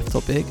do a live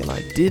topic, and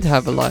I did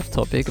have a live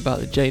topic about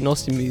the Jane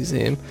Austen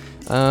Museum,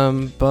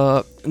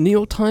 but New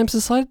York Times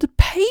decided to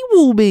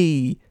paywall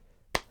me.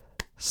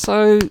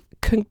 So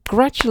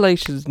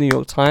congratulations, New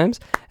York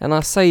Times, and I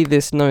say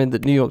this knowing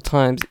that New York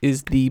Times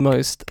is the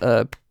most,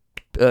 I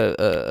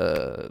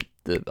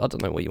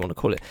don't know what you want to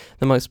call it,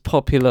 the most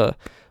popular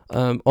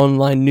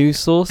online news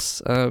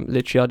source.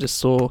 Literally, I just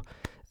saw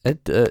I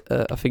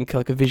think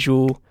like a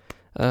visual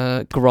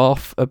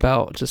graph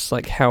about just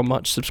like how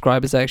much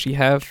subscribers they actually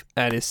have,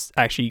 and it's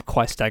actually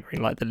quite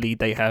staggering, like the lead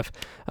they have.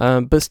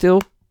 But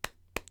still,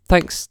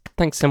 thanks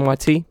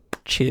NYT.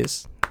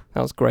 Cheers,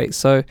 that was great.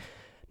 So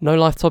no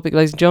live topic,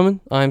 ladies and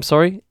gentlemen. I'm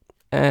sorry,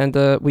 and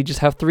we just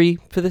have 3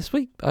 for this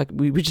week.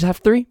 We just have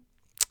 3.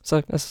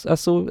 So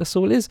that's all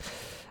it is.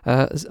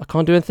 I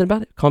can't do anything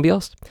about it. Can't be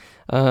asked.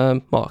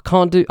 I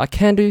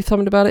can do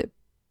something about it,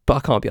 but I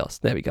can't be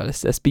asked. There we go.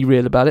 Let's be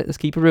real about it. Let's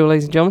keep it real,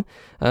 ladies and gentlemen.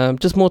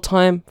 Just more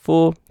time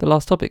for the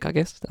last topic, I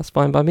guess. That's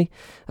fine by me.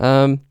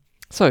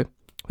 So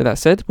with that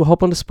said, we'll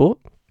hop on to sport.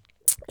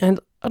 And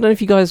I don't know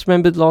if you guys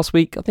remembered last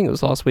week. I think it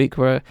was last week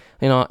where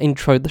I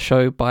introed the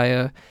show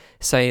by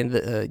saying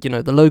that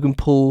the Logan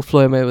Paul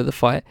Floyd Mayweather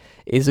fight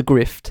is a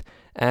grift,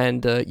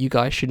 and you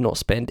guys should not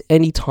spend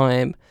any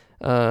time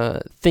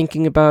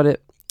thinking about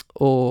it,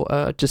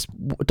 or just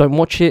don't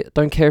watch it.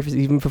 Don't care if it's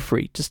even for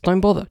free. Just don't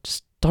bother.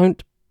 Just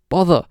don't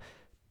bother.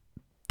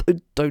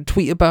 Don't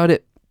tweet about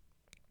it.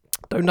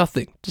 Don't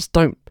nothing. Just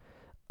don't.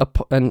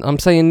 And I'm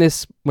saying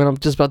this when I'm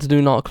just about to do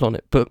an article on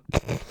it, but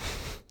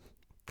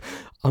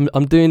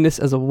I'm doing this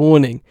as a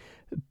warning.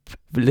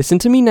 Listen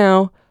to me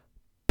now,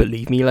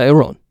 believe me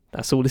later on.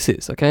 That's all this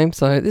is, okay?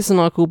 So this is an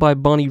article by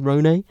Barney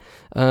Ronay.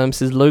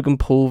 Says Logan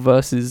Paul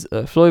versus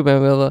Floyd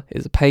Mayweather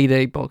is a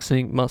payday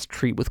boxing must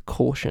treat with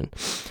caution.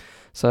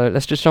 So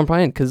let's just jump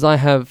right in, because I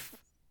have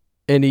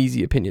an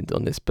easy opinion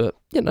on this, but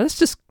let's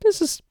just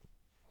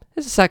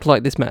act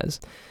like this matters.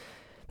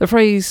 The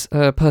phrase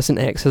person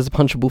X has a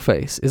punchable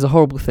face is a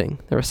horrible thing.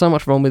 There is so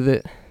much wrong with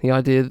it. The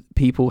idea that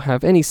people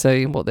have any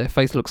say in what their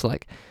face looks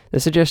like. The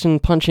suggestion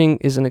punching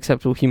is an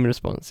acceptable human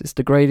response. It's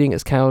degrading,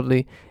 it's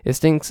cowardly, it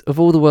stinks of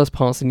all the worst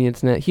parts of the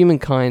internet,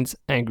 humankind's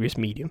angriest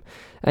medium.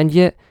 And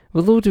yet,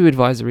 with all due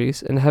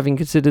advisories, and having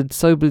considered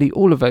soberly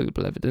all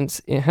available evidence,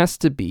 it has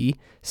to be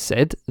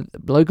said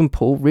that Logan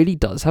Paul really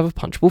does have a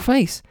punchable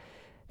face.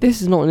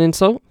 This is not an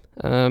insult.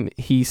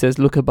 He says,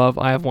 look above,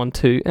 I have one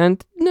too.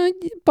 And no,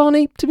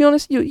 Barney, to be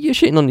honest, you're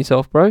shitting on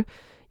yourself, bro.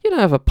 You don't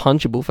have a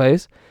punchable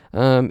face.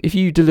 If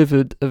you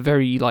delivered a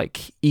very,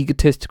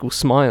 egotistical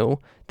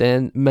smile,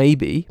 then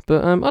maybe.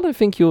 But I don't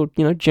think your,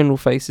 general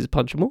face is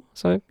punchable.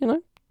 So,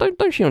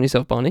 don't shit on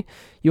yourself, Barney.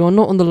 You are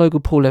not on the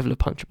Logan Paul level of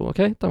punchable,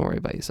 okay? Don't worry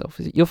about yourself.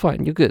 You're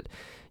fine. You're good.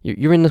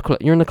 You're in the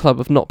club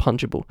of not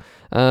punchable.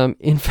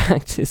 In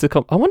fact,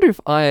 I wonder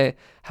if I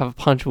have a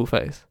punchable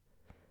face.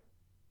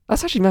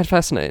 That's actually mad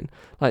fascinating.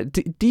 Like,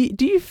 do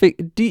you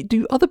think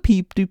do other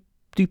people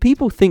do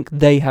people think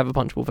they have a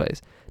punchable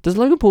face? Does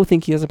Logan Paul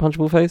think he has a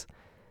punchable face?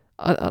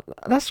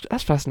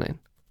 That's fascinating.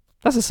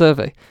 That's a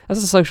survey.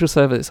 That's a social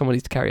survey that someone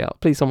needs to carry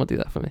out. Please, someone do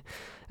that for me.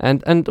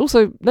 And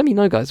also, let me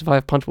know, guys, if I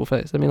have punchable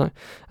face. Let me know.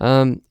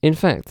 In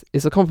fact,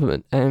 it's a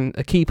compliment and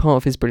a key part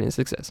of his brilliant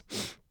success.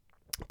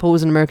 Paul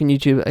is an American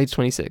YouTuber, age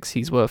 26.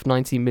 He's worth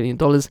 $19 million.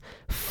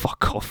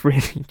 Fuck off,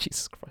 really?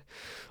 Jesus Christ.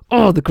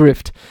 Oh, the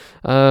grift.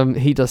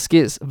 He does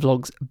skits,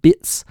 vlogs,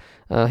 bits.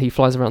 He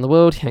flies around the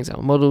world. He hangs out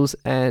with models.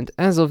 And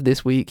as of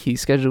this week,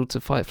 he's scheduled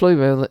to fight Floyd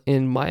Mayweather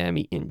in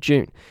Miami in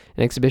June.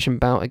 An exhibition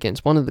bout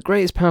against one of the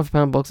greatest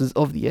pound-for-pound boxers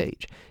of the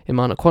age. It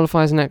might not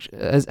qualify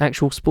as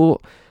actual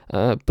sport,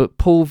 but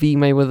Paul v.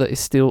 Mayweather is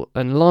still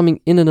an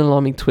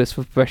alarming twist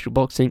for professional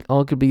boxing,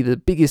 arguably the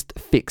biggest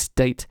fixed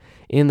date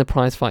in the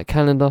prize fight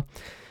calendar.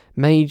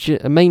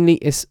 Mainly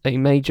it's a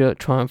major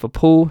triumph for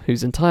Paul,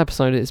 whose entire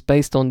persona is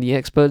based on the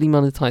expertly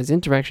monetized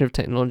interaction of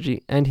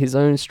technology and his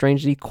own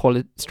strange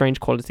quality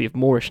of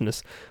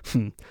Moorishness.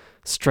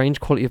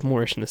 Strange quality of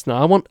Moorishness.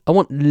 Now, I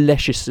want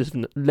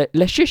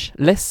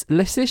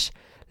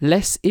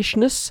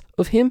lessishness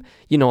of him.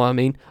 You know what I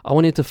mean? I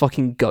want him to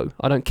fucking go.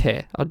 I don't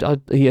care.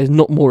 He is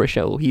not Moorish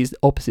at all. He is the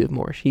opposite of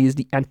Moorish. He is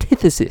the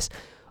antithesis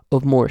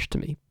of Moorish to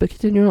me. But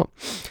continue on.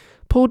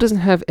 Paul doesn't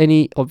have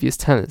any obvious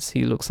talents.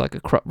 He looks like a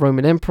corrupt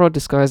Roman emperor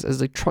disguised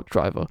as a truck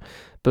driver.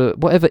 But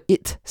whatever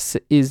it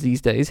is these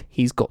days,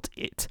 he's got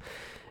it.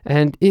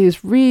 And it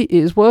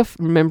is worth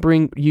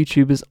remembering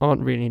YouTubers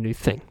aren't really a new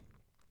thing.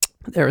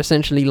 They're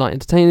essentially light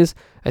entertainers,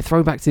 a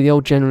throwback to the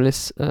old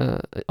generalists,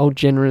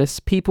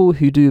 people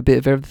who do a bit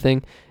of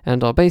everything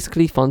and are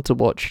basically fun to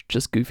watch,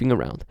 just goofing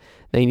around.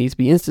 They need to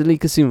be instantly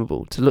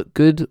consumable to look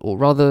good, or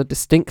rather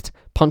distinct,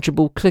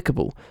 punchable,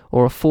 clickable,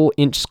 or a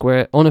 4-inch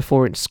square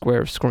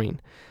of screen.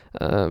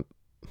 4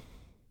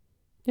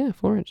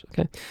 inch,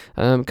 okay.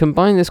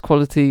 Combine this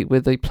quality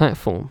with a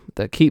platform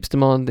that keeps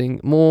demanding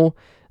more,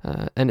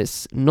 and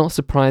it's not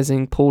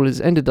surprising Paul has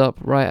ended up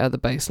right at the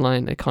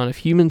baseline, a kind of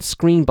human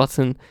screen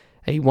button,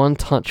 a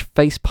one-touch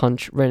face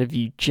punch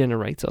review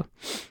generator.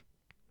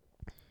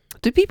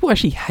 Do people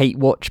actually hate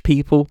watch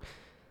people?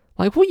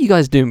 Like, what are you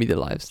guys doing with your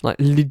lives? Like,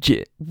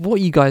 legit, what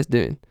are you guys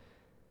doing?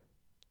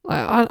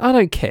 I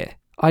don't care.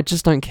 I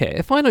just don't care.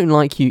 If I don't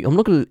like you, I'm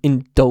not going to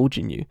indulge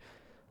in you.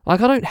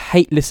 Like, I don't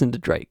hate listen to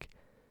Drake.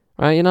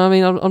 Right? You know what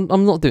I mean?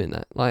 I'm not doing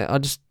that. Like, I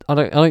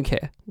don't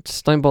care.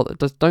 Just don't bother.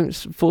 Just don't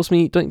force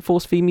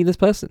feed me this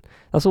person.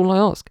 That's all I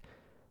ask.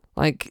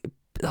 Like,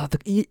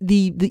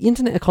 the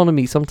internet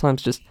economy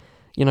sometimes just,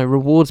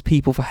 rewards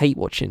people for hate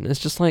watching. It's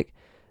just like,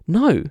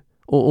 no.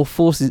 Or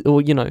forces,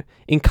 or,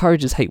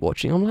 encourages hate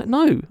watching. I'm like,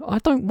 no, I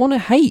don't want to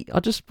hate. I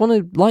just want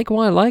to like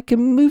what I like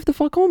and move the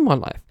fuck on with my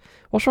life.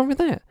 What's wrong with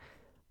that?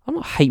 I'm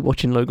not hate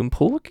watching Logan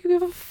Paul. I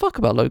give a fuck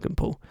about Logan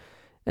Paul.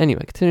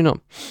 Anyway, continuing on.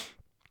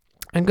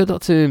 And good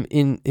luck to him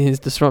in his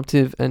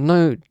disruptive and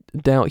no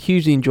doubt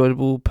hugely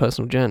enjoyable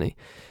personal journey.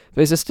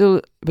 But it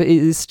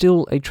is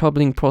still a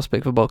troubling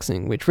prospect for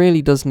boxing, which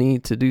really does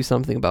need to do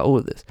something about all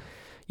of this.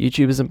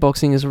 YouTubers and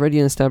boxing is already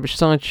an established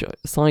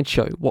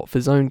sideshow. What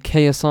for zone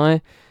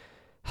KSI?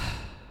 I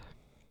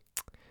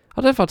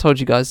don't know if I told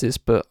you guys this,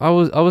 but I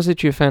was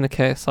literally a fan of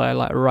KSI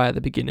like right at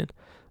the beginning.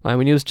 Like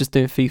when he was just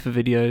doing FIFA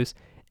videos,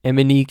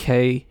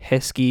 MNEK,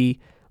 Heskey.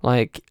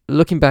 Like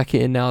looking back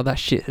at it now, that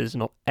shit has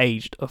not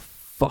aged a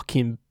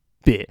fucking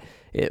bit.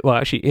 It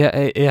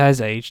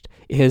has aged.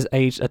 It has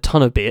aged a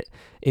ton of bit.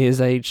 It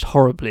has aged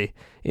horribly.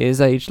 It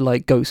has aged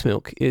like goat's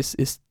milk.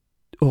 It's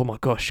oh my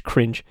gosh,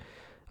 cringe.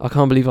 I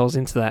can't believe I was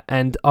into that.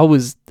 And I'm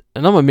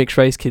a mixed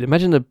race kid.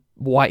 Imagine a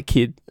white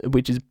kid,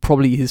 which is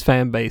probably his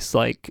fan base,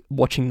 like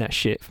watching that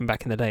shit from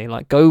back in the day.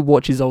 Like go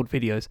watch his old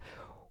videos.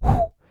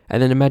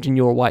 And then imagine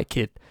you're a white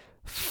kid.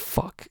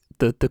 Fuck.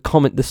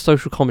 The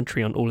social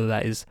commentary on all of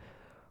that is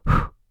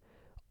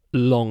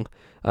long.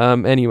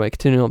 Anyway,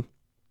 continuing on.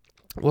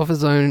 Waffle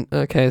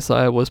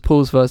KSI was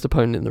Paul's first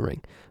opponent in the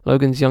ring.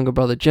 Logan's younger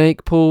brother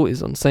Jake Paul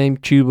is on same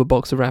tuber,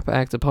 boxer, rapper,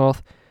 actor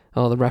path.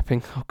 The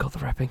rapping.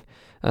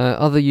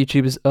 Other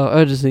YouTubers are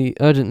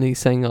urgently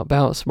saying up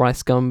bouts.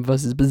 Rice Gum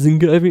versus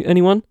Bazinga.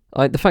 Anyone?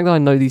 The fact that I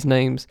know these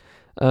names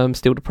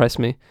still depress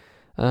me.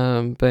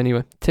 But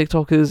anyway,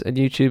 TikTokers and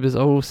YouTubers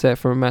are all set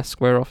for a mass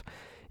square-off.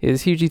 It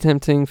is hugely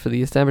tempting for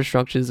the established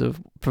structures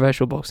of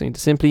professional boxing to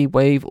simply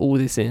wave all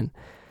this in.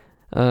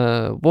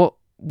 What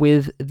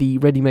with the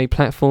ready-made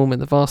platform and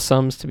the vast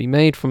sums to be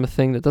made from a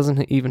thing that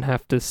doesn't even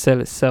have to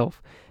sell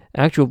itself.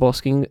 Actual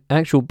boxing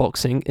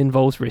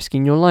involves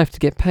risking your life to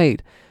get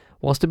paid.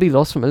 What's to be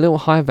lost from a little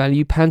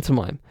high-value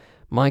pantomime?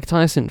 Mike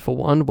Tyson, for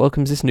one,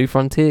 welcomes this new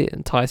frontier,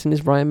 and Tyson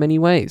is right in many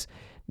ways.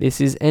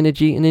 This is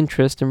energy and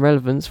interest and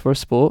relevance for a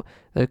sport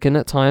that can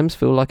at times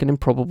feel like an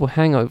improbable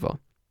hangover.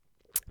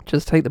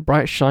 Just take the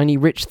bright, shiny,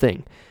 rich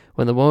thing.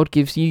 When the world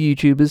gives you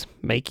YouTubers,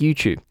 make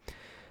YouTube.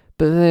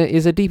 But there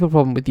is a deeper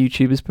problem with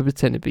YouTubers who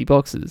pretend to be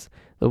boxers.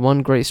 The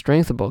one great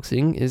strength of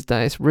boxing is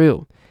that it's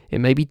real. It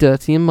may be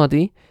dirty and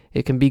muddy,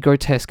 it can be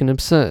grotesque and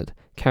absurd,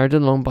 carried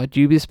along by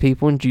dubious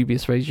people and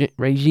dubious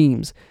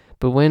regimes.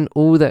 But when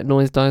all that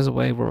noise dies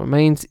away, what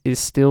remains is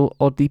still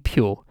oddly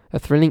pure, a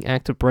thrilling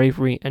act of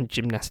bravery and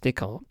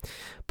gymnastic art.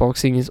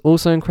 Boxing is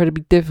also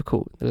incredibly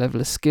difficult. The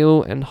level of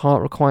skill and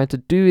heart required to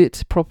do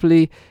it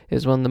properly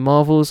is one of the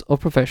marvels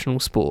of professional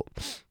sport.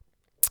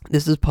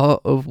 This is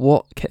part of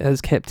what has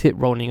kept it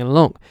rolling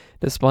along,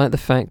 despite the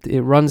fact that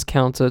it runs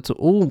counter to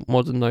all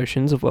modern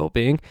notions of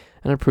well-being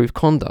and approved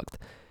conduct.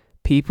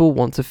 People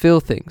want to feel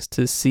things,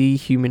 to see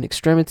human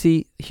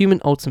extremity, human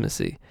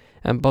ultimacy,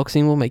 and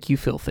boxing will make you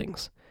feel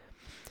things.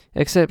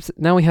 Except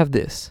now we have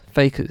this,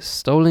 fakers,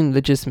 stolen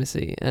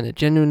legitimacy, and a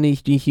genuinely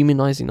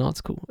dehumanizing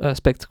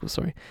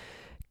spectacle.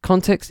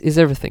 Context is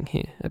everything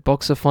here. A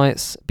boxer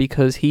fights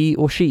because he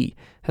or she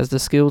has the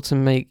skill to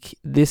make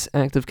this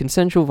act of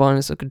consensual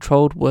violence a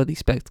controlled, worthy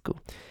spectacle.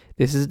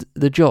 This is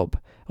the job,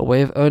 a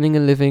way of earning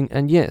a living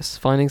and yes,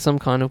 finding some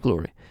kind of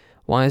glory.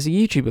 Why is a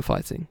YouTuber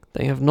fighting?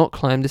 They have not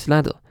climbed this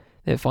ladder.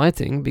 They're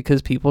fighting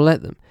because people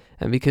let them,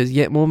 and because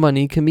yet more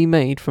money can be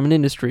made from an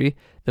industry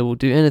that will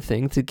do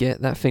anything to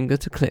get that finger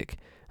to click.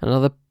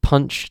 Another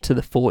punch to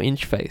the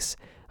 4-inch face.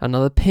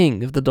 Another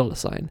ping of the dollar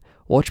sign.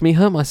 Watch me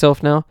hurt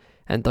myself now,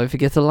 and don't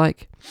forget to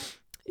like.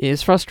 It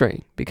is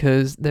frustrating,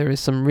 because there is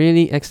some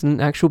really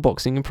excellent actual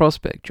boxing in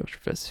prospect.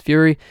 Joshua vs.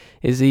 Fury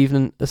is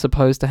even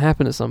supposed to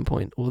happen at some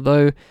point,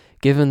 although,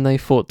 given they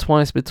fought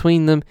twice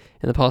between them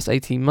in the past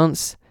 18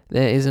 months,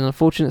 there is an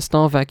unfortunate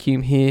star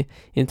vacuum here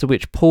into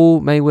which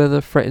Paul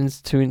Mayweather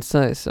threatens to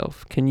insert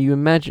itself. Can you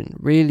imagine,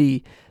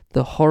 really,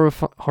 the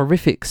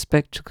horrific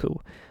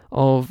spectacle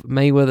of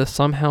Mayweather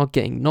somehow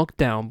getting knocked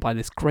down by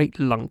this great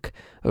lunk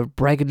of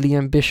braggadly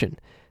ambition,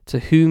 to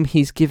whom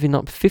he's given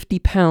up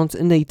 £50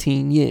 in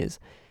 18 years?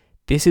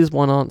 This is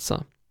one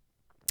answer.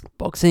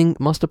 Boxing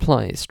must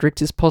apply its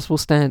strictest possible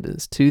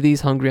standards to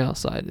these hungry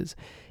outsiders.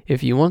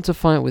 If you want to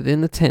fight within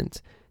the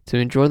tent, to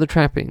enjoy the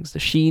trappings, the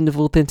sheen of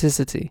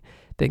authenticity,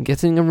 then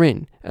get in a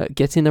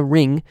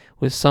ring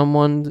with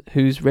someone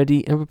who's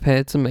ready and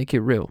prepared to make it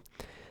real.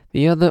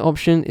 The other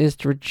option is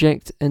to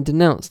reject and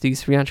denounce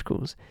these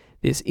theatricals,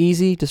 this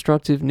easy,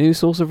 destructive new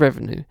source of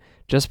revenue.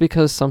 Just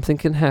because something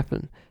can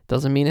happen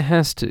doesn't mean it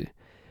has to.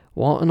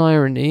 What an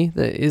irony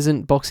that it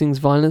isn't boxing's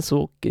violence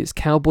or its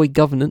cowboy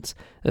governance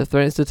that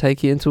threatens to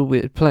take it into a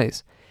weird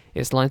place.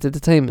 It's light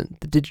entertainment,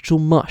 the digital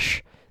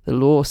mush, the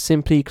law of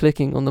simply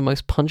clicking on the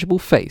most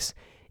punchable face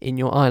in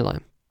your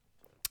eyeline.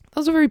 That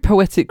was a very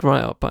poetic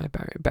write-up by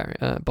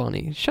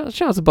Barney.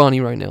 Shout out to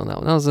Barney right now on that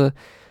one.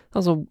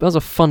 That was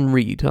a fun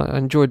read. I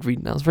enjoyed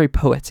reading that. It was very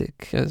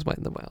poetic. As the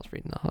way I was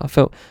reading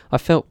that, I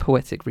felt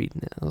poetic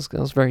reading it. That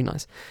was very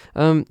nice.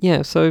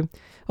 So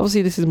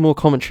obviously this is more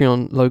commentary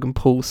on Logan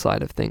Paul's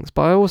side of things,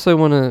 but I also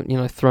want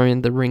to throw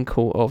in the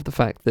wrinkle of the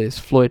fact that it's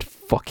Floyd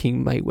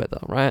fucking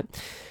Mayweather, right?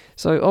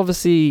 So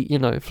obviously,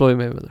 Floyd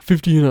Mayweather,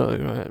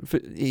 50-0,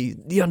 right? He's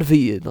the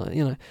undefeated,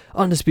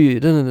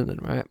 undisputed,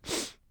 right?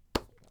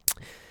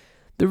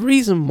 The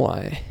reason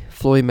why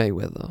Floyd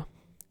Mayweather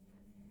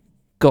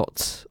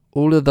got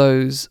all of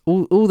those,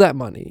 all that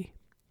money,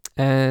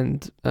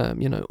 and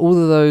all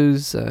of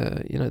those,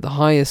 the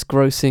highest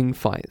grossing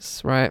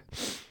fights, right?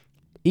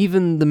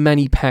 Even the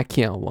Manny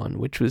Pacquiao one,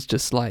 which was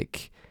just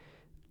like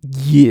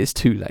years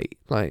too late,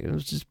 like it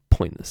was just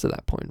pointless at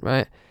that point,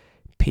 right?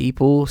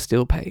 People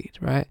still paid,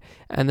 right?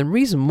 And the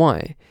reason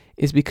why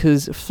is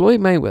because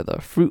Floyd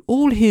Mayweather, through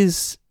all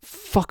his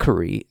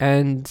fuckery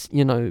and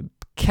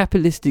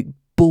capitalistic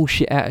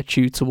bullshit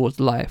attitude towards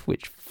life,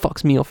 which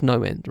fucks me off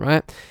no end,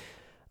 right?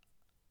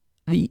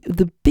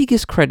 The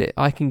biggest credit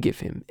I can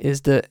give him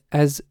is that,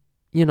 as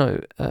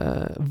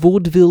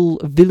vaudeville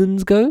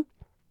villains go,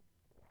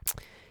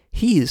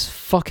 he is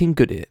fucking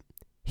good at it.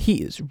 He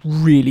is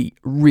really,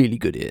 really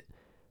good at it.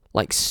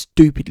 Like,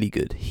 stupidly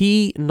good.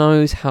 He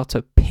knows how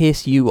to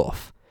piss you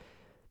off,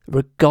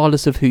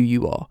 regardless of who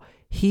you are.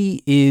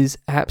 He is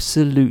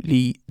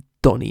absolutely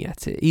Donny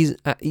at it.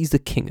 He's the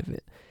king of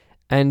it.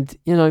 And,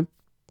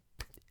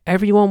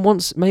 everyone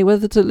wants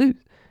Mayweather to lose.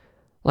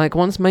 Like,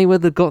 once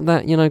Mayweather got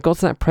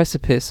to that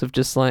precipice of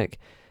just like,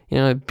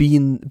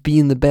 being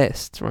the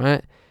best,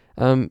 right?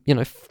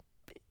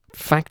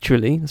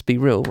 Factually, let's be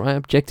real, right?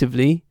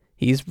 Objectively,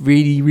 he's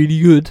really,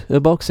 really good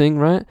at boxing,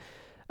 right?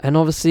 And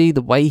obviously,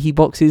 the way he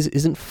boxes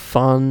isn't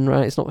fun,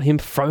 right? It's not him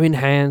throwing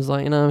hands,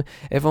 like,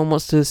 everyone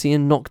wants to see a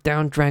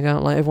knockdown, drag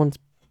out, like everyone's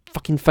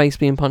fucking face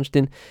being punched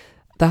in.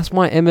 That's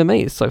why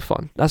MMA is so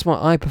fun. That's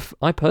why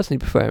I personally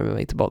prefer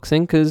MMA to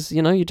boxing, because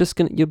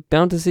you're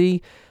bound to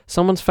see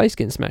someone's face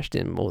getting smashed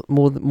in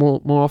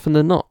more often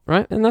than not,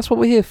 right? And that's what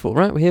we're here for,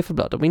 right? We're here for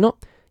blood, are we not?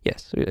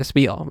 Yes,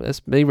 we are. Let's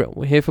be real.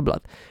 We're here for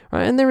blood,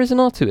 right? And there is an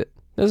art to it.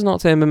 There's an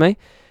art to MMA.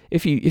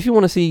 If you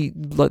want to see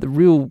like the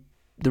real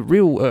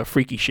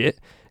freaky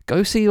shit,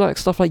 go see like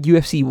stuff like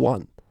UFC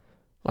 1.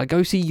 Like,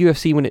 go see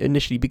UFC when it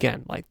initially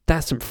began. Like,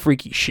 that's some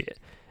freaky shit,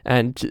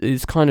 and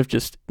it's kind of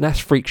just that's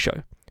freak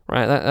show.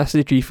 Right, that's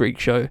literally freak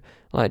show.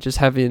 Like, just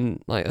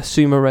having like a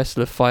sumo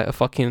wrestler fight a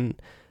fucking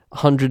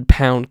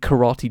 100-pound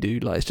karate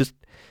dude. Like,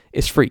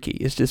 it's freaky.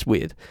 It's just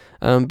weird.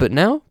 But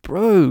now,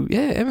 bro,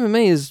 yeah,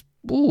 MMA is,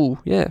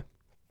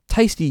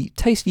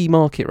 tasty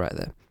market right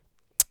there.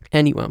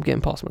 Anyway, I'm getting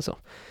past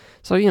myself.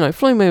 So,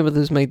 Floyd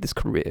Mayweather's made this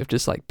career of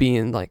just like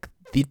being like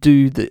the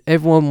dude that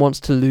everyone wants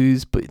to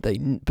lose, but they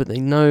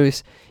know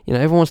it's,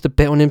 everyone wants to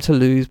bet on him to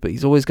lose, but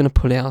he's always going to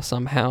pull it out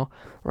somehow,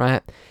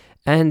 right?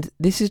 And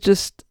this is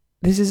it.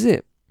 This is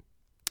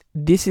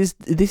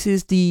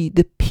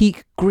the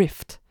peak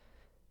grift.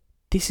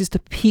 This is the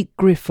peak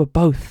grift for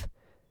both.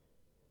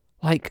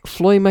 Like,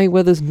 Floyd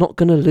Mayweather's not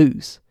gonna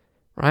lose,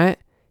 right?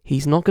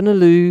 He's not gonna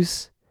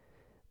lose,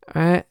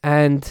 right?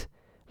 And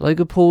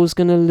Logan Paul's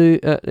gonna lose.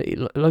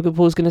 Logan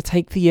Paul's gonna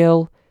take the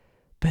L,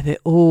 but they're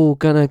all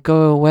gonna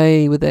go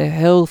away with a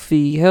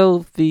healthy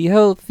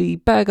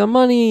bag of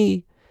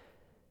money,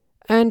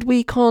 and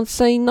we can't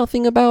say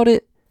nothing about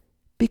it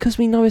because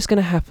we know it's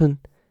gonna happen.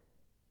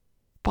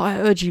 But I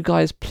urge you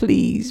guys,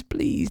 please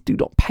do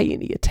not pay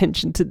any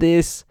attention to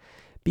this,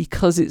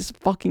 because it's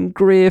fucking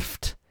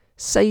grift.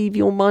 Save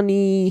your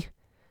money.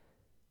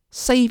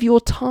 Save your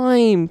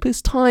time,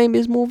 because time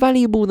is more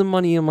valuable than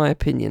money, in my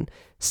opinion.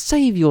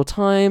 Save your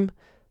time.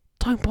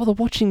 Don't bother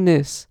watching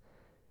this.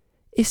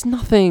 It's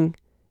nothing.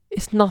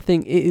 It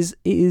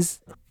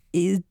is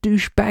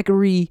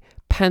douchebaggery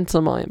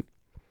pantomime.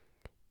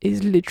 It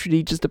is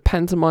literally just a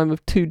pantomime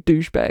of two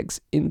douchebags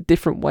in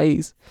different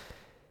ways.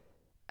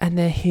 And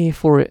they're here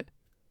for it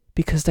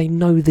because they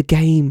know the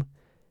game.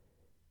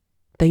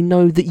 They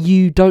know that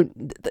you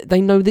don't. They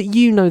know that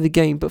you know the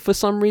game, but for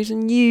some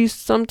reason you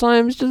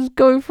sometimes just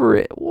go for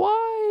it.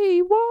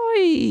 Why?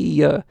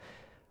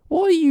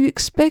 What are you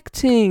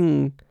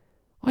expecting?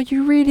 Are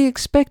you really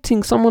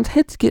expecting someone's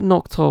head to get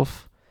knocked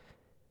off?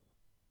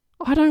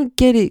 I don't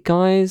get it,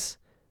 guys.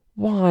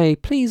 Why?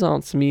 Please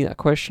answer me that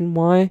question.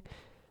 Why?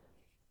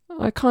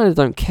 I kind of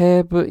don't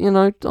care, but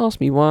ask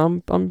me why.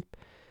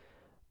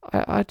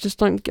 I just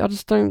don't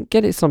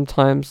get it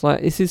sometimes.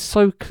 Like, this is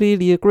so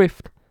clearly a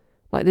grift.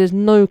 Like, there's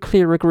no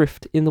clearer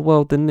grift in the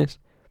world than this.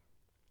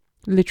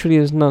 Literally,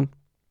 there's none.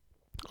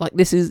 Like,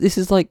 this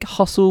is like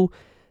Hustle.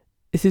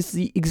 This is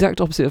the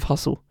exact opposite of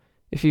Hustle.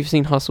 If you've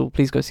seen Hustle,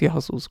 please go see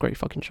Hustle. It's a great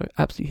fucking show.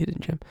 Absolute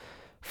hidden gem.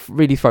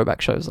 Really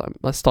throwback shows.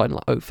 Like starting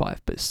like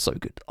 2005, but it's so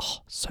good. Oh,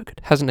 so good.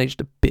 Hasn't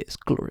aged a bit. It's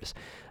glorious.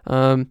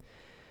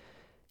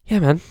 Yeah,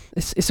 man.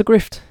 It's a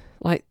grift.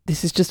 Like,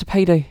 this is just a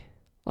payday.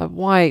 Like,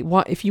 why?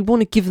 If you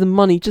want to give them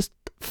money, just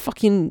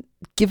fucking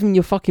give them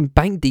your fucking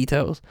bank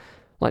details.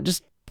 Like,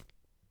 just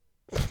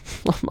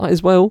I might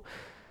as well.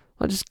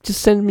 Like, just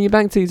send me your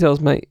bank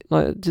details, mate.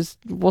 Like, just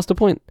what's the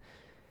point?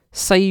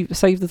 Save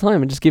the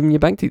time and just give them your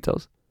bank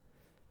details.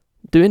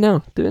 Do it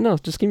now.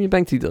 Just give me your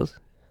bank details.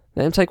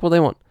 Let them take what they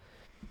want.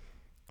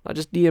 Like,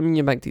 just DM me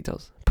your bank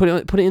details. Put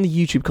it in the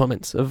YouTube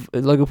comments of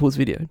Logan Paul's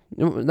video.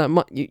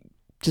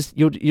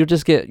 You'll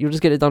just get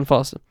it done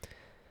faster.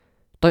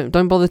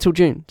 Don't bother till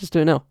June. Just do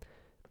it now.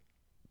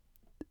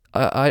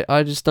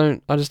 I just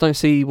don't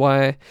see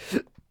why.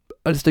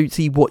 I just don't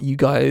see what you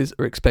guys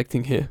are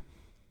expecting here.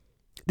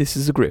 This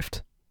is a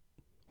grift.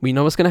 We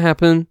know what's going to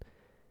happen.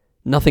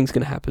 Nothing's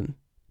going to happen.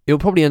 It'll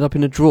probably end up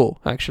in a draw,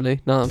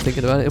 actually. Now that I'm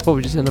thinking about it, it'll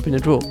probably just end up in a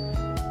draw.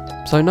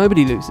 So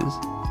nobody loses,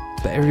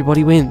 but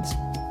everybody wins.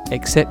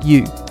 Except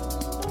you.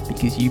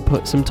 Because you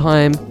put some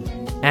time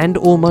and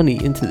or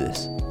money into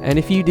this. And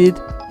if you did,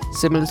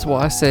 similar to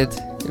what I said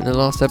in the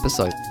last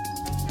episode,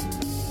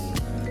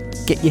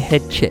 get your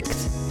head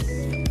checked.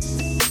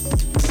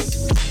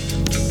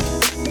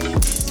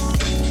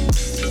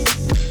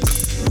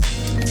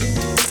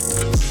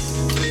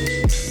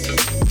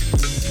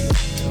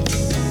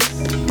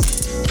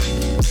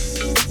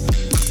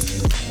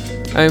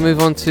 I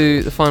move on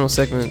to the final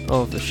segment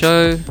of the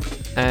show,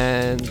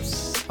 and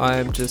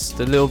I'm just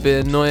a little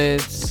bit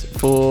annoyed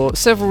for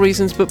several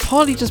reasons, but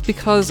partly just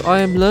because I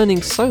am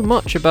learning so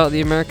much about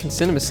the American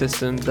cinema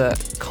system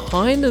that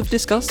kind of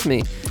disgusts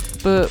me.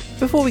 But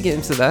before we get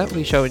into that,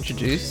 we shall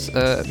introduce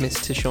Miss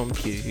Tishon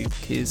Pugh,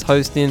 who is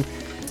hosting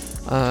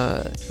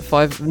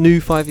new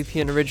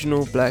 5VPN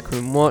original Black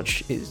Room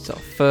Watch. It's our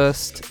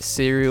first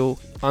serial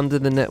under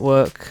the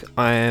network.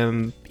 I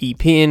am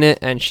EPing it,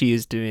 and she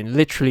is doing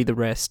literally the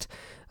rest.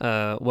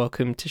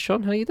 Welcome to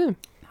Sean. How you doing?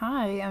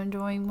 Hi, I'm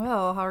doing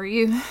well. How are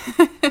you?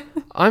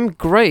 I'm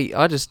great.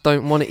 I just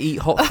don't want to eat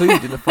hot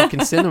food in the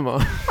fucking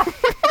cinema.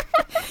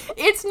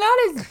 It's not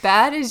as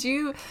bad as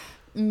you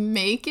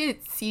make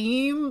it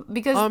seem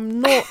because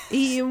I'm not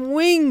eating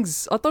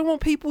wings. I don't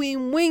want people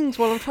eating wings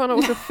while I'm trying to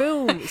watch a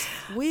film. It's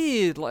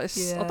weird. Like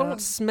I don't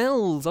want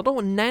smells. I don't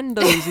want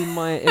Nando's in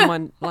my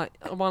like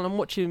while I'm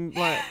watching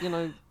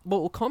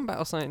Mortal Kombat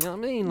or something. You know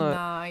what I mean? Like,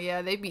 nah,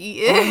 yeah, they be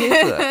eating. I'm not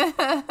here for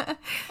that.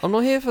 I'm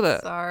not here for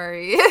that.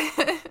 Sorry.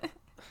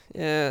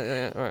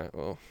 Yeah. All right.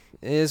 Well,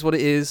 it is what it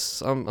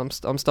is. I'm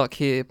stuck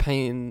here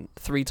paying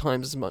 3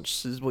 times as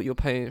much as what you're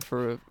paying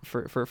for a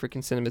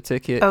freaking cinema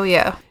ticket. Oh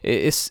yeah.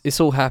 It's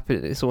all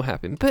happened. It's all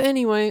happened. But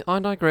anyway, I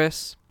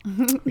digress.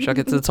 We shall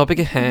get to the topic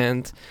at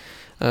hand.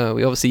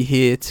 We're obviously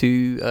here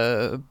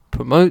to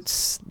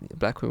promote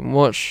Black Women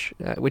Watch,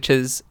 which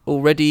has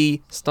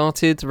already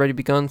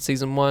begun.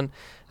 Season 1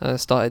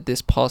 started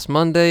this past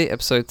Monday,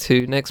 episode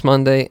 2 next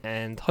Monday,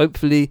 and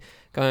hopefully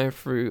going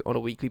through on a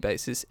weekly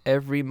basis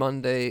every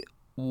Monday,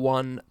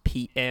 1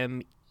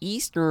 p.m.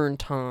 Eastern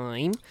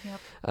time. Yep.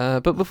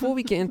 But before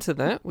we get into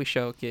that, we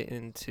shall get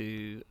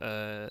into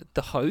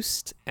the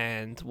host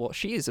and what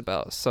she is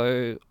about.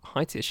 So,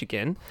 hi Tish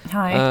again.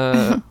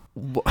 Hi.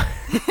 Let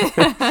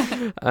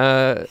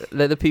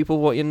the people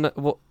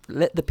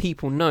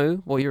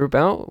know what you're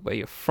about, where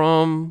you're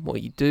from,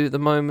 what you do at the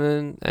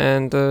moment,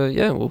 and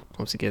we'll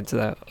obviously get into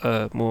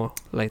that more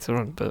later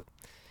on. But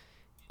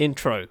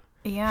intro.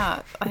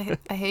 Yeah, I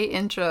hate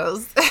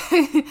intros.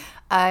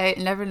 I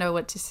never know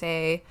what to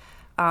say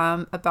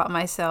about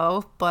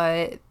myself,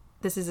 but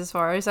this is as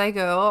far as I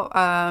go.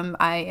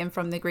 I am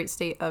from the great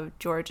state of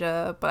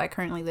Georgia, but I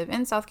currently live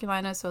in South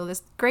Carolina, so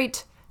this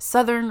great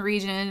southern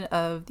region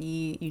of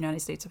the United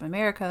States of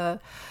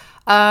America.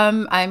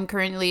 I'm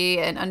currently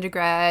an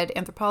undergrad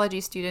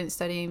anthropology student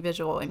studying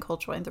visual and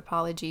cultural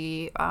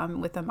anthropology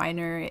with a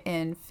minor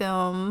in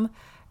film.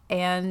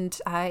 And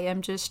I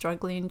am just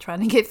struggling trying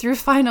to get through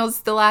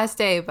finals the last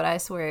day, but I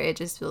swear it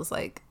just feels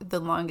like the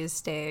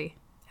longest day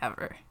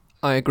ever.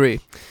 I agree.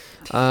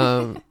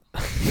 For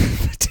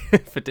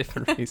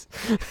different reasons.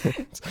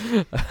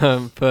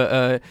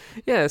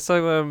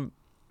 So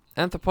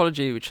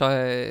anthropology, which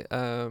I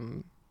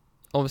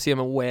obviously I'm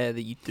aware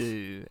that you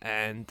do,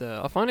 and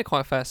I find it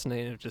quite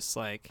fascinating of just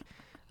like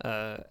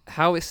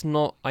how it's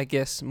not, I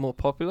guess, more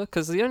popular,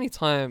 because the only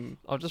time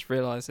I've just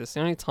realised this, the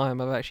only time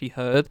I've actually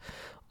heard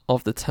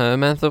of the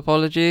term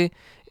anthropology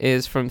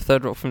is from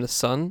Third Rock from the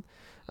Sun,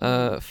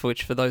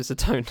 which, for those that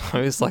don't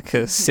know, is like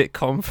a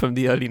sitcom from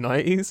the early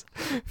 90s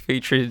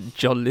featuring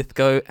John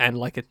Lithgow and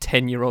like a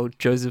 10-year-old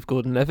Joseph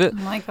Gordon-Levitt.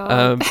 Oh my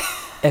god.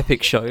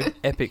 Epic show,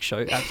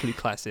 absolute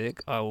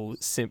classic. I will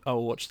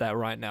watch that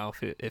right now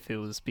if it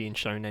was being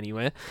shown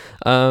anywhere.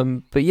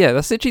 But yeah,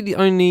 that's literally the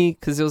only,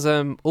 because it was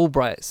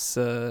Albright's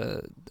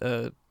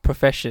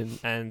profession,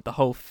 and the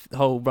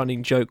whole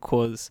running joke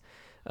was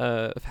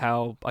of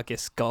how, I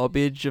guess,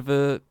 garbage of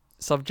a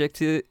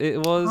subject it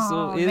was.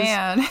 Oh or is.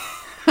 man.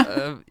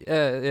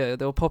 Yeah,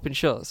 they were popping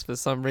shots for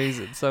some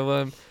reason.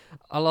 So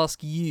I'll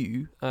ask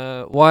you,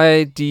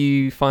 why do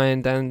you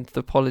find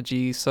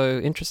anthropology so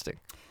interesting?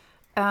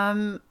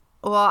 Well,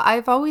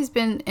 I've always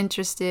been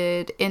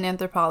interested in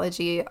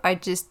anthropology. I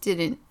just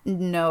didn't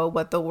know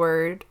what the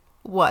word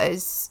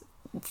was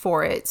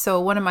for it. So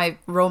one of my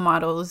role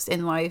models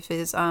in life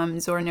is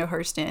Zora Neale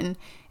Hurston,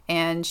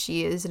 and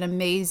she was an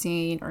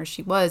amazing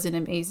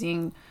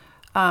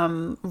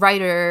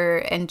writer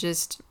and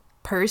just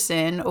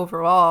person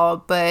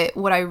overall. But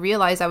what I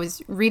realized, I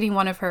was reading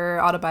one of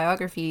her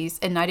autobiographies,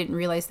 and I didn't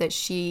realize that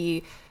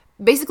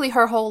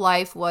her whole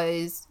life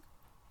was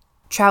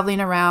traveling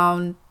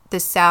around the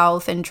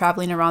South and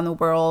traveling around the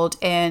world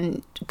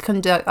and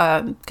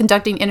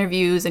conducting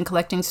interviews and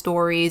collecting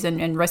stories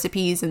and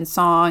recipes and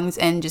songs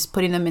and just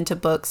putting them into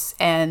books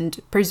and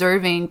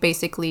preserving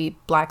basically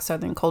Black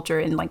Southern culture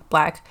and like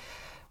Black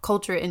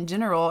culture in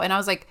general. And I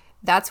was like,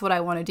 that's what I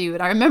want to do.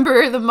 And I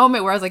remember the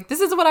moment where I was like,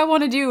 this is what I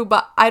want to do,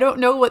 but I don't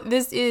know what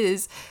this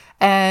is.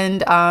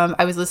 And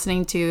I was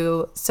listening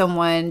to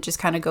someone just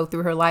kind of go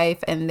through her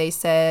life, and they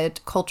said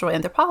cultural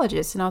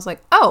anthropologist. And I was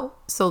like, oh,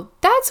 so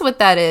that's what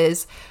that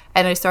is.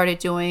 And I started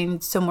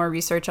doing some more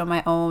research on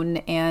my own.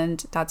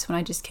 And that's when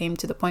I just came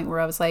to the point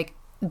where I was like,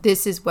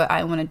 this is what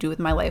I want to do with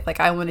my life. Like,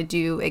 I want to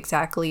do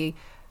exactly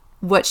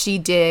what she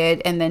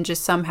did, and then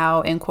just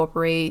somehow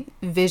incorporate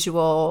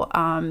visual,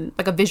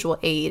 like a visual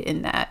aid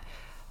in that.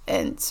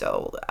 And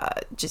so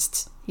I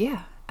just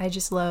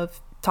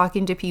love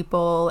talking to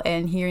people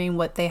and hearing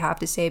what they have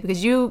to say,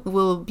 because you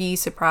will be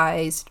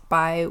surprised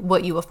by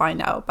what you will find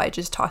out by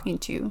just talking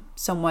to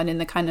someone and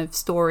the kind of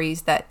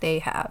stories that they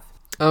have.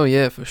 Oh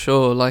yeah, for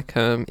sure. Like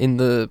in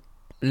the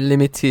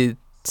limited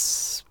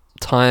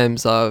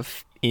times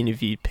I've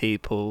interviewed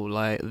people,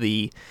 like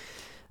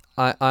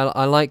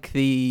I like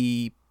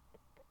the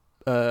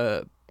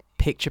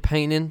picture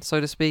painting,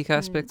 so to speak,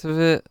 aspect of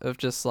it, of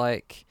just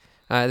like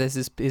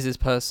is this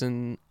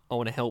person I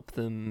want to help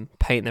them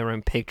paint their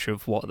own picture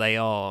of what they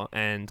are,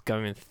 and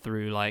going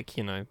through, like,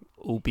 you know,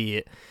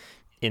 albeit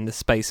in the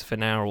space of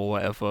an hour or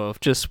whatever, of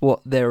just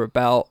what they're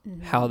about,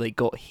 how they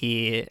got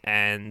here,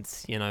 and,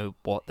 you know,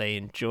 what they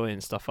enjoy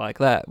and stuff like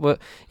that. But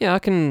yeah, I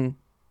can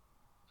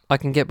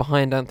get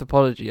behind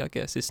anthropology. I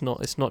guess it's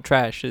not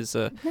trash, as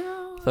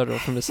Thoreau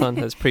from the Sun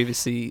has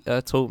previously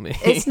taught me.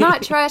 It's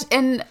not trash,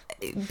 and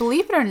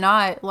believe it or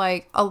not,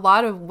 like, a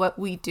lot of what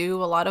we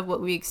do, a lot of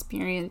what we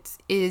experience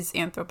is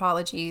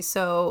anthropology.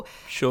 So,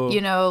 sure,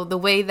 you know, the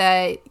way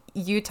that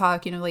you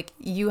talk, you know, like,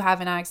 you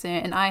have an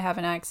accent and I have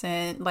an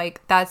accent,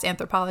 like, that's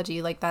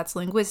anthropology, like, that's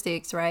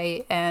linguistics,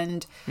 right?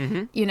 And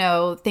you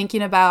know,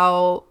 thinking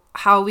about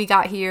how we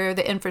got here,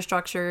 the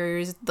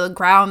infrastructures, the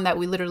ground that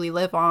we literally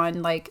live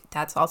on, like,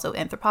 that's also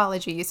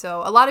anthropology.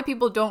 So a lot of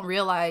people don't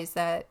realize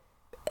that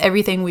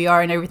everything we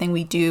are and everything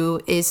we do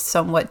is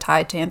somewhat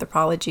tied to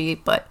anthropology,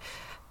 but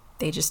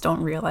they just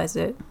don't realize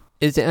it.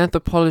 Is it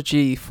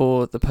anthropology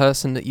for the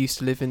person that used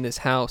to live in this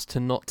house to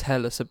not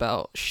tell us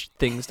about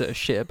things that are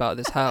shit about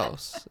this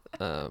house,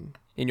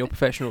 in your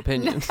professional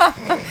opinion?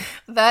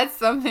 That's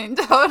something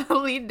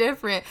totally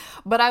different.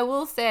 But I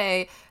will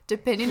say,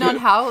 depending on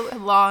how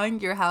long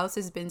your house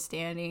has been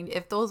standing,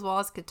 if those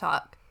walls could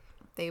talk,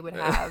 they would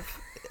have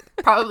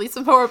probably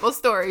some horrible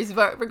stories,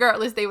 but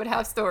regardless, they would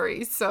have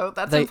stories. So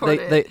that's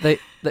important. They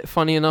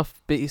funny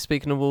enough,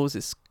 speaking of walls,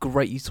 it's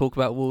great you talk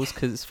about walls,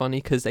 because it's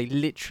funny, because they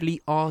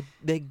literally are,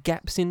 they're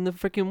gaps in the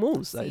freaking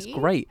walls. That is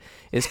great.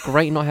 It's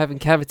great not having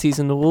cavities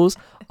in the walls.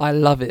 I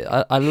love it.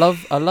 I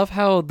love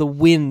how the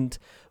wind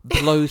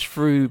blows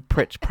through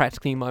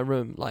practically my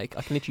room. Like,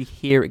 I can literally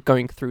hear it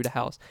going through the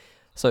house.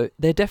 So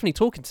they're definitely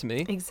talking to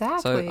me.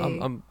 Exactly. So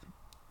I'm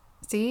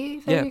see,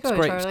 there you go, it's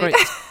great. Charlie. It's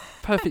great.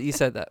 Perfect, you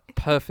said that.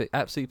 Perfect,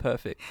 absolutely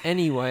perfect.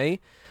 Anyway,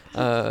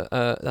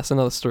 that's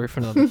another story for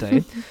another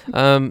day.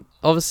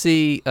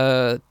 Obviously,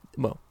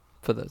 well,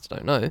 for those who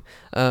don't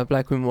know,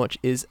 Black Women Watch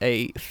is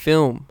a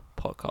film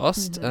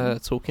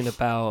podcast, talking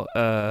about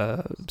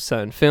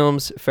certain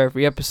films for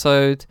every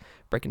episode,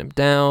 breaking them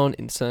down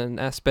in certain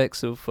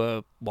aspects of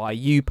why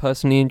you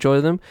personally enjoy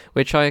them,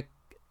 which I'm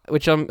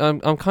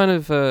kind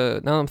of,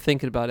 now I'm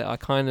thinking about it, I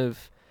kind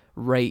of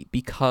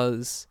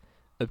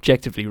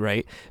objectively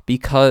rate,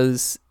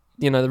 because,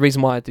 you know, the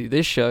reason why I do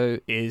this show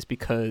is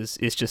because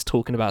it's just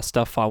talking about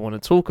stuff I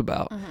want to talk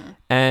about.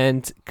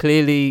 And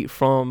clearly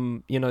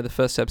from, you know, the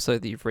first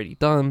episode that you've already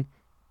done,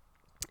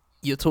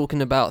 you're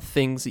talking about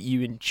things that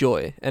you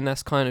enjoy, and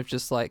that's kind of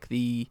just like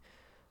the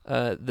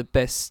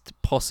best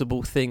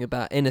possible thing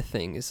about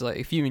anything. Is like,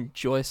 if you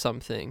enjoy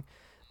something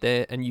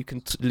there and you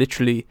can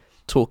literally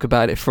talk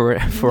about it for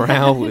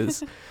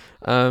hours,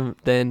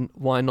 then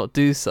why not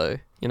do so?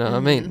 You know what I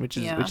mean? Which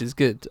is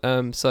good.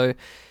 So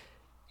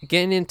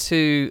getting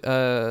into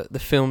the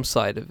film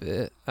side of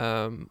it,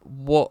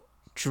 what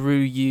drew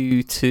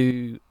you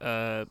to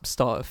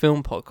start a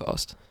film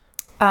podcast?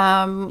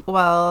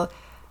 Well,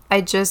 I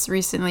just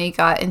recently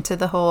got into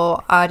the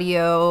whole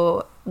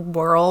audio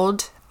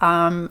world.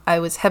 I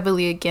was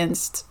heavily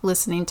against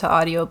listening to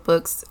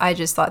audiobooks. I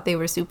just thought they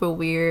were super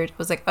weird. I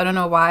was like, I don't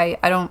know why.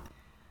 I don't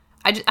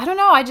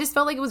know. I just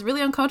felt like it was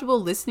really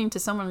uncomfortable listening to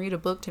someone read a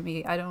book to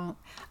me. I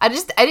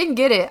didn't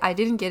get it. I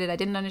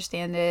didn't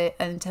understand it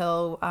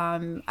until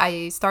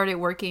I started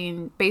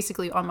working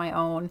basically on my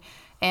own.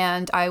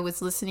 And I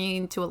was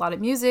listening to a lot of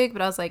music,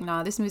 but I was like,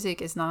 nah, this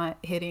music is not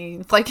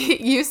hitting like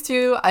it used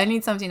to. I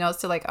need something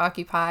else to like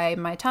occupy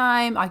my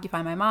time,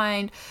 occupy my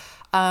mind.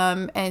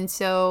 And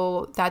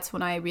so that's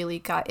when I really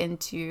got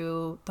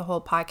into the whole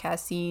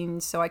podcast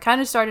scene. So I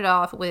kind of started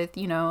off with,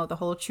 you know, the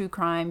whole true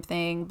crime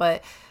thing,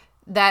 but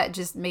that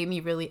just made me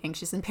really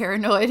anxious and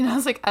paranoid. And I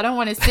was like, I don't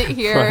want to sit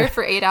here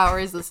for 8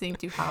 hours listening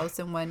to how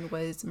someone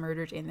was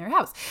murdered in their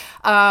house.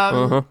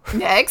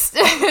 Next.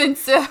 And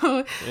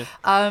so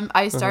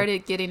I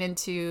started getting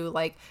into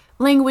like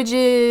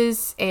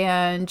languages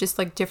and just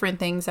like different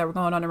things that were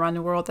going on around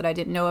the world that I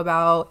didn't know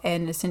about.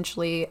 And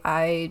essentially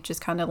I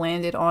just kind of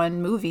landed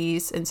on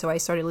movies. And so I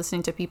started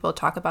listening to people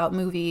talk about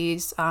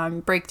movies,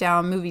 break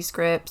down movie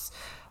scripts,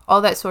 all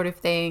that sort of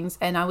things.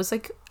 And I was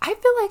like, I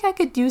feel like I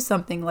could do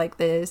something like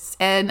this.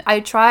 And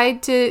I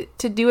tried to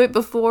do it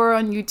before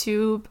on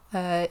YouTube.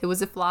 It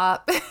was a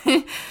flop.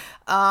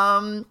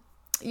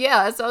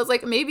 Yeah, so I was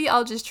like, maybe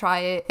I'll just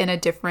try it in a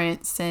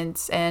different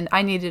sense. And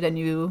I needed a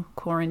new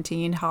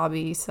quarantine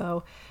hobby.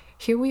 So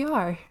here we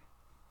are.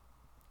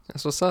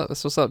 That's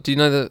what's up. Do you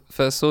know the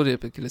first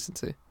audiobook you listened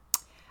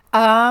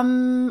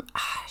to?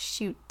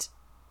 Shoot.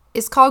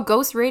 It's called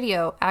Ghost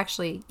Radio,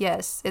 actually.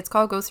 Yes, it's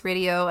called Ghost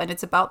Radio, and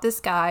it's about this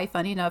guy,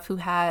 funny enough, who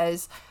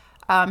has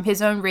his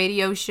own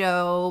radio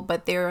show,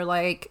 but they're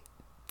like,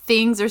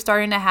 things are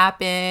starting to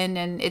happen,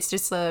 and it's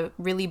just a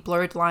really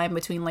blurred line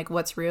between like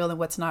what's real and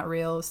what's not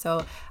real.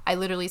 So I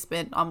literally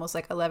spent almost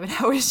like 11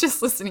 hours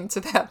just listening to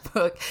that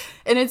book,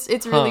 and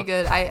it's really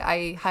good.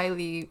 I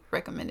highly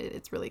recommend it.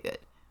 It's really good.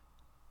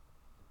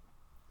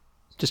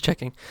 Just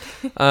checking.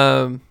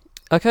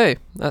 Okay,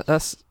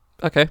 that's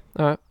okay.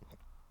 All right.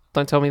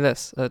 Don't tell me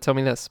less. Tell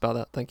me less about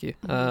that. Thank you.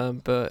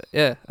 But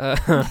yeah.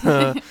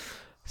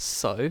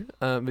 So,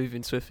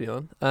 moving swiftly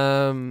on.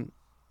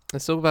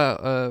 Let's talk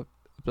about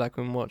Black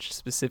Women Watch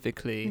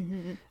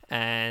specifically,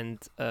 and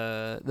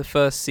the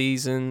first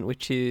season,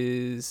 which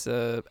is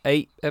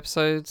 8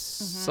 episodes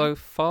so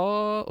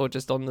far, or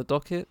just on the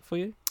docket for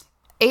you?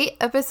 8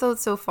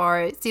 episodes so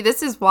far. See,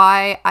 this is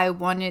why I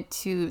wanted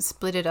to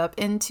split it up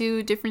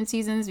into different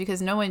seasons,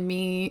 because knowing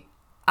me,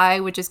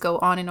 I would just go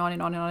on and on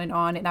and on and on and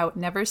on, and I would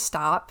never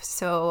stop.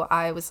 So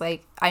I was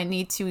like, I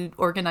need to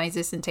organize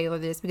this and tailor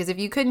this, because if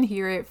you couldn't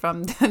hear it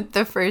from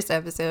the first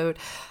episode,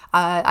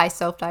 I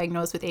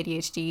self-diagnosed with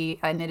ADHD,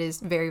 and it is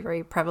very,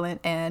 very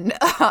prevalent and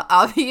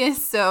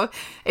obvious. So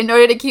in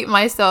order to keep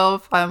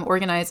myself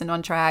organized and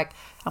on track,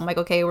 I'm like,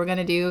 okay, we're going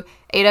to do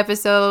 8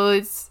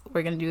 episodes.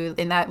 We're going to do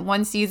in that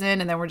one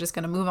season, and then we're just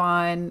going to move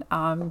on.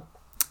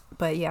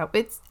 But yeah,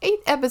 it's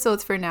 8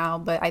 episodes for now,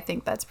 but I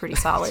think that's pretty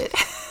solid.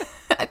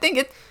 I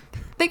think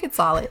it's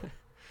solid.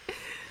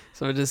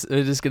 So we're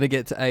just gonna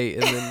get to 8,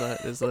 and then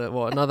there's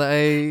another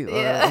 8.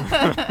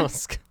 Yeah.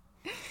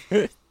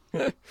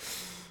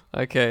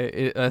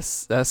 Okay,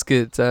 that's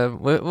good.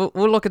 We'll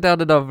lock it down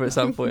to number at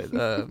some point.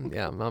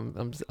 Yeah,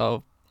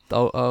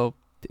 I'll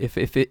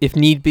if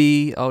need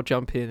be, I'll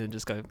jump in and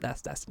just go.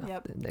 That's enough.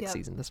 Yep, Next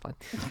season, that's fine.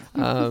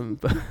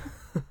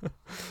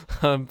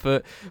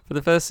 But for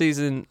the first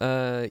season,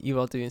 you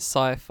are doing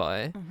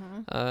sci-fi.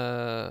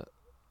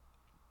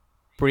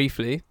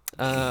 Briefly,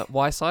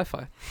 why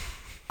sci-fi?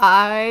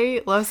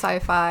 I love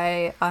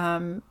sci-fi,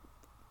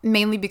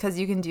 mainly because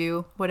you can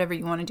do whatever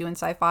you want to do in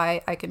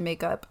sci-fi. I can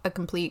make up a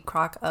complete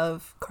crock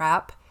of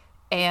crap,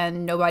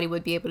 and nobody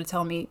would be able to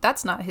tell me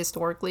that's not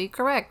historically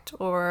correct,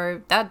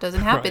 or that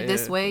doesn't happen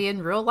this way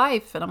in real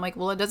life. And I'm like,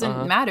 well, it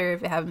doesn't matter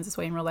if it happens this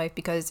way in real life,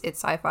 because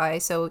it's sci-fi.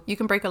 So you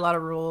can break a lot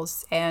of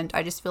rules, and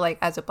I just feel like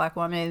as a Black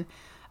woman,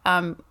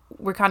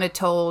 we're kind of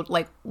told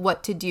like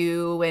what to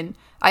do. And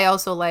I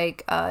also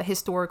like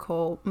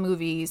historical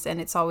movies, and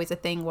it's always a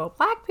thing, well,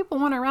 Black people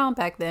weren't around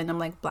back then. I'm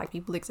like, Black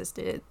people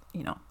existed,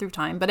 through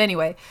time. But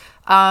anyway,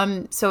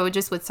 so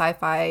just with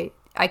sci-fi,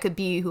 I could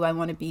be who I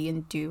want to be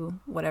and do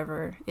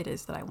whatever it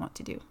is that I want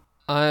to do.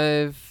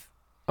 I'm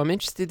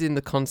interested in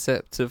the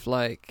concept of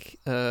like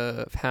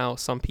of how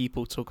some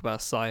people talk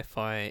about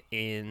sci-fi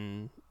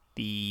in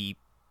the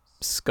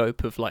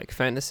scope of like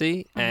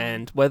fantasy,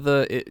 and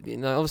whether it,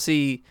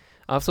 obviously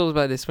I've thought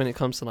about this when it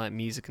comes to like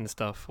music and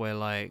stuff, where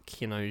like,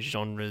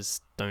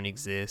 genres don't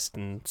exist,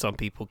 and some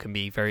people can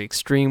be very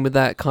extreme with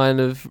that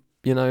kind of,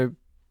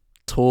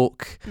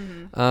 talk.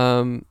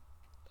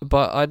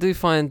 But I do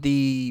find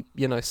the,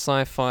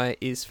 sci-fi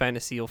is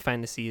fantasy or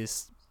fantasy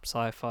is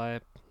sci-fi.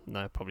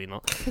 No, probably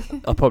not.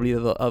 Probably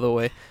the other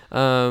way.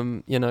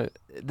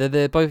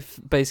 They're both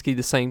basically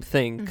the same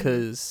thing,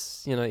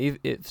 because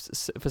if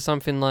for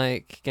something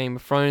like Game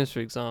of Thrones, for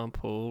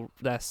example,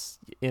 that's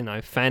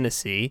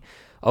fantasy.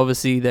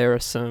 Obviously, there are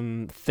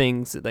some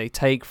things that they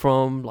take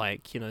from,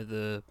 like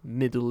the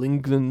Middle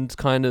England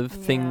kind of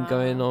thing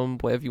going on,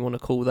 whatever you want to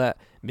call that,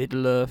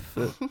 Middle Earth,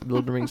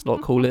 Lord of the Rings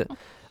lot call it.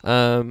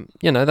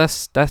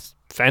 That's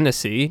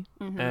fantasy,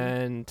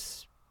 and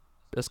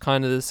that's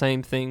kind of the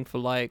same thing for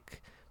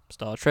like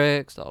Star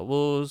Trek, Star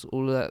Wars,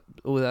 all of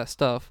that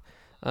stuff.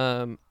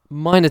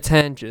 Minor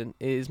tangent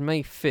is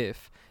May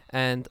 5th,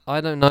 and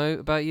I don't know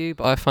about you,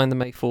 but I find the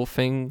May 4th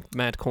thing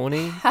mad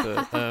corny.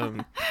 But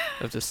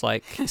of just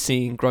like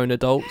seeing grown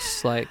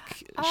adults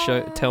like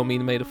tell me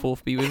to May the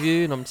 4th be with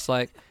you, and I'm just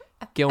like,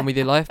 get on with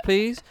your life,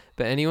 please.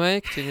 But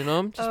anyway, continuing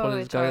on, just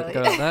wanted to go at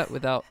that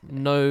without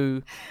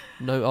no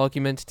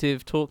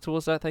argumentative talk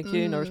towards that. Thank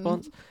you. No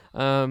response.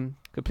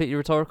 Completely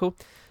rhetorical.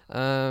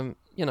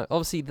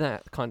 Obviously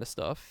that kind of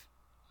stuff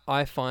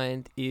I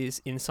find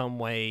is in some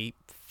way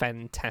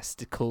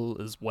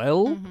fantastical as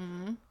well.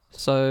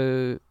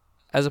 So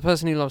as a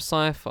person who loves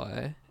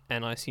sci-fi,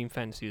 and I assume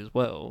fantasy as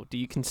well, do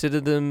you consider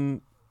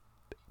them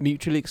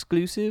mutually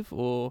exclusive,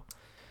 or?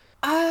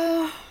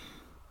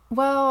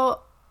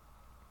 Well,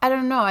 I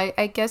don't know.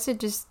 I guess it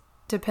just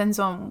depends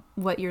on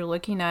what you're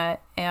looking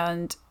at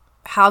and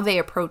how they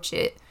approach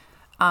it.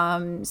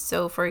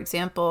 So for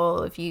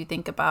example, if you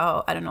think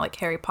about, I don't know, like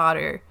Harry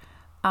Potter,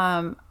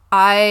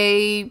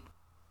 I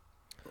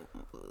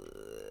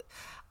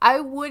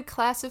would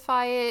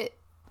classify it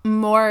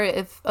more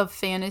of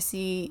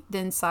fantasy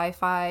than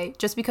sci-fi,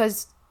 just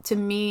because to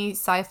me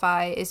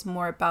sci-fi is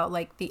more about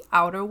like the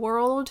outer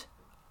world,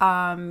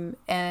 and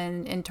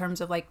in terms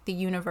of like the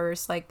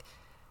universe, like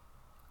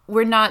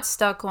we're not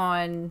stuck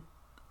on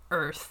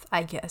Earth,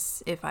 I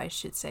guess, if I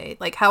should say.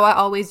 Like how I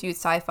always used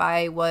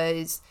sci-fi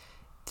was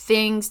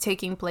things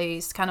taking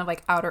place kind of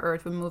like outer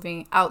Earth, we're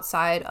moving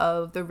outside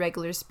of the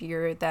regular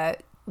sphere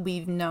that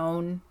we've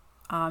known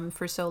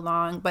for so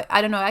long. But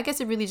I don't know, I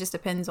guess it really just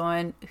depends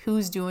on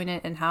who's doing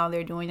it and how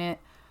they're doing it.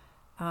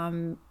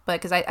 But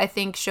because I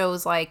think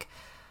shows like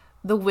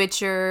The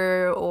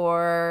Witcher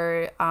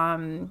or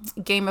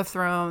Game of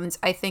Thrones,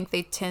 I think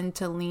they tend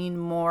to lean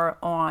more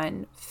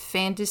on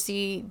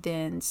fantasy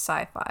than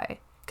sci-fi,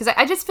 because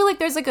I just feel like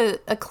there's like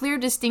a clear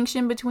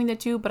distinction between the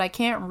two, but I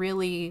can't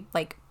really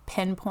like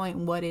pinpoint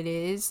what it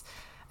is.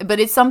 But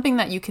it's something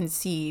that you can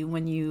see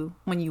when you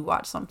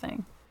watch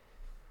something.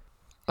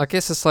 I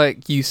guess it's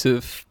like use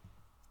of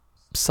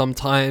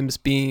sometimes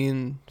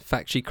being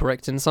factually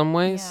correct in some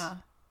ways. Yeah.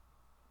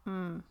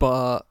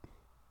 But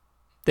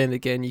then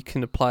again, you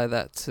can apply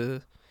that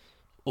to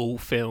all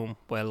film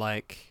where,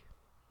 like,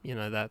 you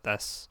know,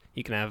 that's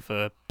you can have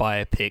a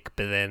biopic,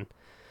 but then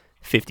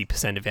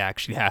 50% of it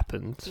actually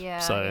happened. Yeah.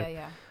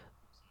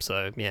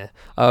 So yeah,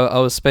 I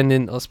was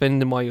spending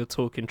while you were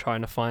talking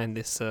trying to find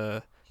this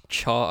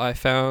chart I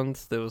found.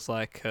 There was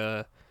like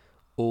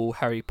all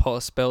Harry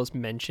Potter spells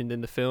mentioned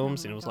in the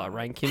films, and it was like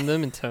ranking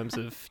them in terms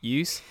of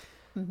use.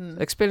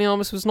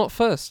 Expelliarmus was not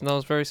first, and I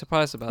was very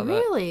surprised about that.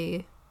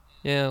 Really?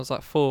 Yeah, it was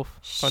like fourth.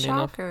 Funny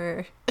enough.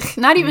 Shocker.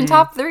 Not even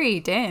top 3.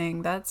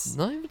 Dang, that's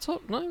Not even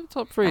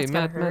top 3. That's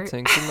Mad gotta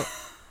thing.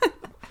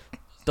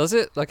 Does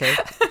it? Okay.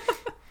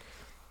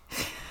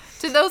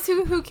 to those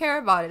who care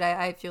about it.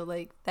 I feel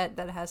like that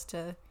has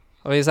to.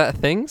 I mean, is that a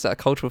thing? Is that a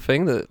cultural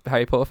thing that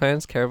Harry Potter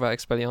fans care about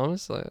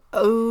Expelliarmus? Like,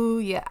 Oh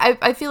yeah,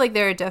 I feel like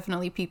there are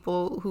definitely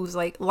people who's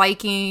like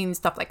liking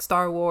stuff like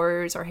Star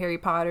Wars or Harry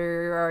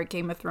Potter or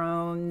Game of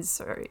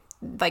Thrones, or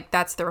like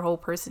that's their whole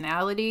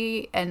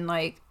personality, and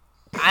like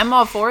I'm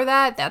all for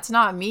that. That's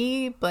not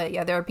me, but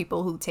yeah, there are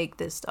people who take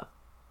this stuff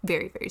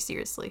very, very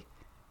seriously,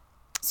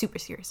 super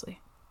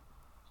seriously.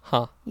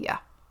 huh? Yeah.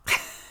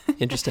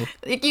 Interesting.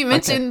 Like you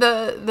mentioned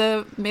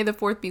the May the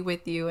 4th be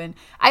with you, and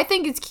I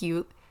think it's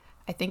cute.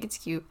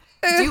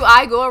 Do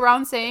I go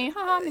around saying,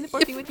 haha, May the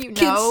 4th be with you?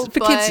 No, for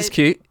kids it's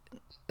cute.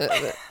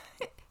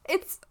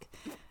 It's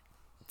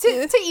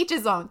to each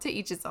his own.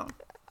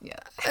 Yeah.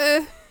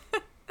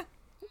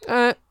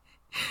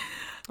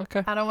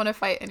 Okay. I don't want to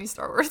fight any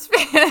Star Wars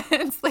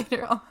fans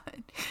later on.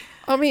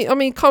 I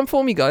mean, come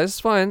for me, guys. It's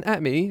fine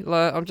at me.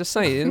 Like, I'm just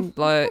saying,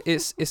 like,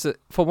 it's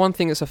for one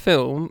thing, it's a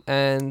film,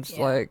 and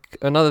like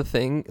another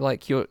thing,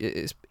 like I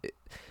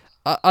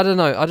don't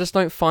know. I just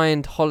don't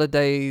find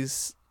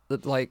holidays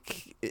that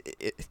like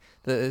that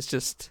it's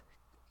just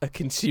a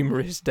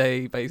consumerist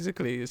day.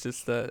 Basically, it's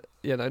just that,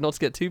 you know, not to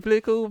get too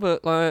political,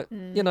 but like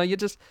you know, you're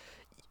just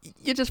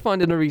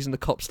finding a reason to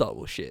cop Star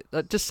Wars shit.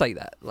 Like, just say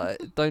that. Like,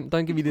 don't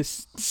give me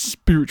this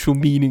spiritual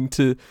meaning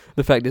to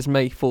the fact it's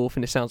May 4th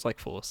and it sounds like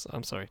Force.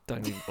 I'm sorry,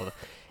 don't even bother.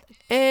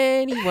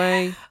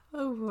 Anyway,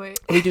 Oh boy.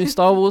 are we doing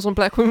Star Wars on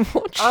Black Women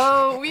Watch?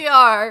 Oh, we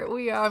are.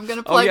 I'm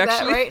gonna plug that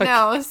actually? right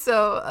now.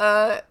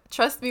 So,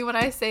 trust me when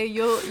I say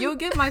you'll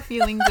get my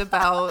feelings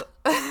about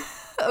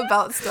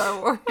about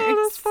Star Wars.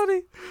 Oh, that's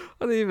funny.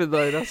 I didn't even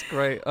know. That's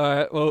great. All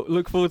right. Well,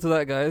 look forward to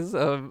that, guys.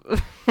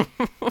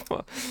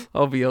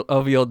 I'll be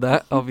on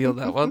that. I'll be on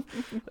that one.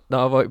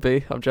 No, I won't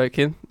be. I'm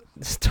joking.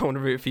 Just don't want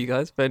to root for you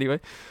guys. But anyway,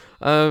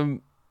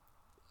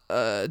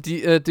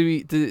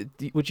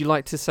 would you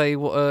like to say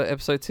what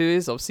episode 2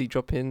 is? Obviously,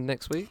 dropping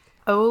next week.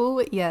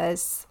 Oh,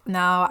 yes.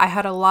 Now, I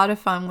had a lot of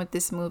fun with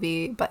this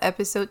movie, but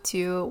episode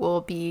 2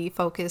 will be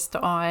focused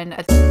on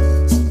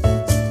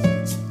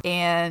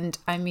and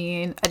I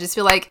mean, I just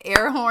feel like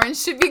air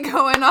horns should be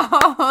going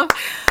off.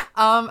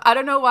 I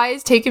don't know why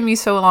it's taken me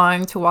so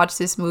long to watch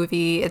this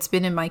movie. It's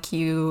been in my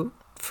queue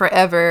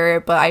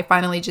forever, but I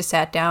finally just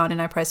sat down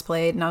and I pressed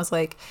play, and I was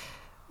like,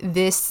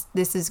 this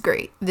is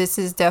great. This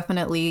is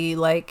definitely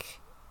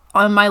like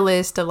on my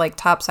list of like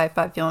top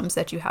sci-fi films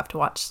that you have to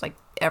watch like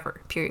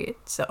ever, period.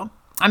 So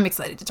I'm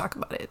excited to talk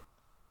about it.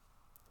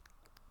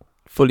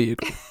 Fully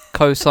agree.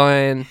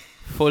 Co-sign,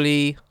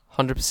 fully,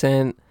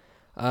 100%.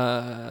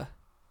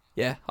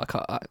 Yeah, I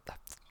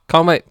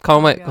can't wait.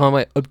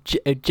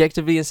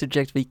 Objectively and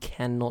subjectively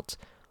cannot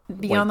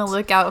Be wait. on the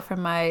lookout for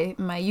my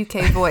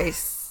UK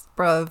voice,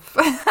 bruv.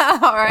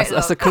 All right,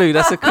 That's a clue.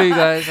 That's a clue,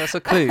 guys. That's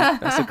a clue. All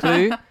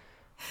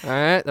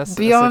right,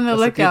 Be on the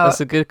lookout.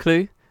 That's a good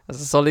clue. That's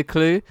a solid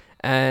clue.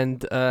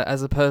 And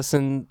as a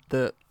person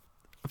that,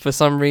 for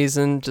some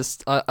reason,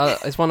 just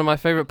it's one of my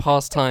favorite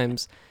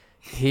pastimes.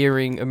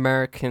 Hearing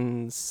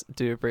Americans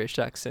do a British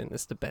accent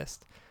is the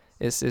best.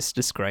 It's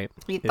just great.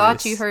 You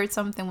thought you heard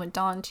something with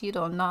Don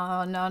Cheadle.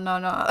 No. No,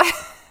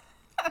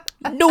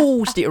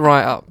 stick it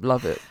right up.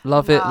 Love it.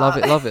 Love it.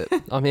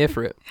 I'm here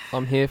for it.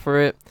 I'm here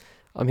for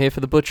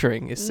the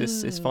butchering.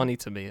 It's funny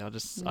to me. I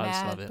just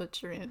love it.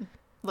 Butchering.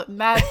 Look,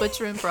 mad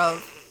butchering, bro.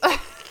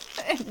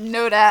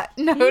 Know that.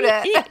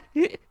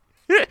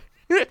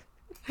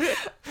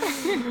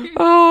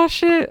 Oh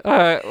shit.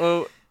 Alright,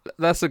 well,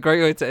 that's a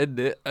great way to end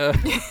it.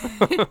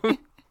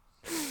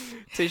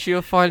 Tish,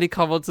 you've finally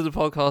come onto the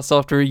podcast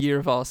after a year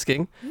of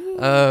asking,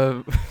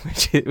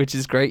 which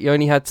is great. You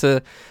only had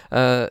to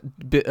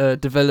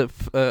develop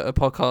a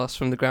podcast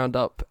from the ground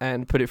up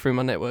and put it through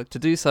my network to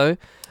do so,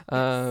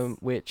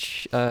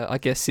 which I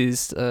guess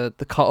is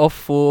the cut-off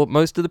for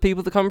most of the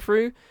people that come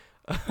through.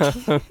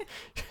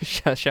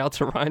 Shout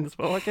to Ryan as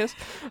well, I guess.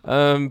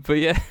 But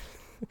yeah,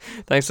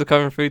 thanks for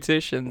coming through,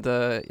 Tish, and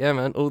yeah,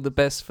 man, all the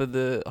best for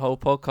the whole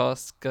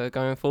podcast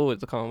going forward.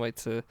 I can't wait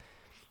to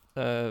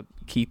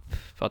keep,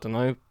 I don't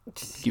know,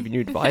 giving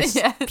you advice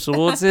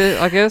towards it,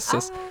 I guess.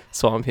 That's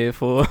what I'm here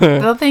for.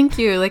 Well, thank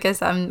you. Like I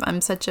said,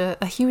 I'm such a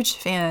huge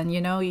fan,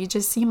 you know. You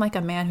just seem like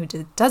a man who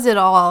just does it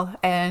all,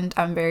 and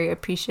I'm very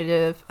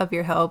appreciative of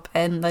your help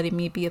and letting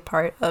me be a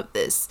part of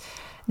this.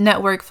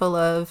 network full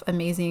of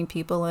amazing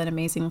people and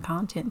amazing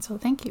content. So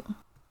thank you.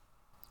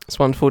 It's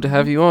wonderful to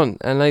have you on.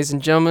 And ladies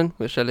and gentlemen,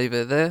 we shall leave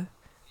it there.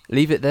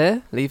 Leave it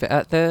there. Leave it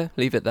at there.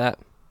 Leave it that.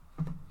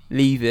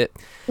 Leave it.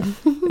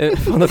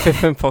 On the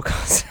Fifth Rim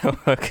Podcast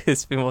Network.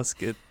 It's been what's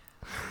good.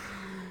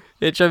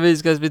 Trevor,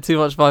 this guy's been Too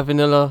Much by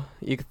Vanilla.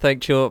 You can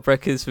thank Chill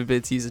Records for the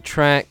ability to use a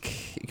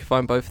track. You can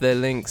find both of their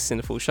links in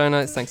the full show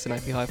notes. Thanks to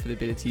Nappy High for the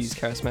ability to use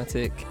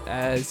Charismatic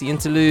as the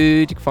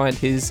interlude. You can find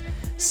his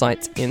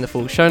site in the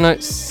full show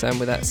notes. And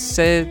with that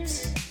said,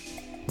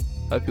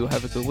 hope you'll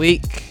have a good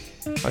week.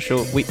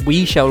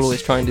 We shall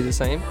always try and do the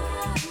same.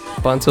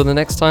 But until the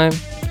next time,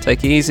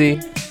 take it easy,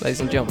 ladies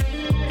and gentlemen.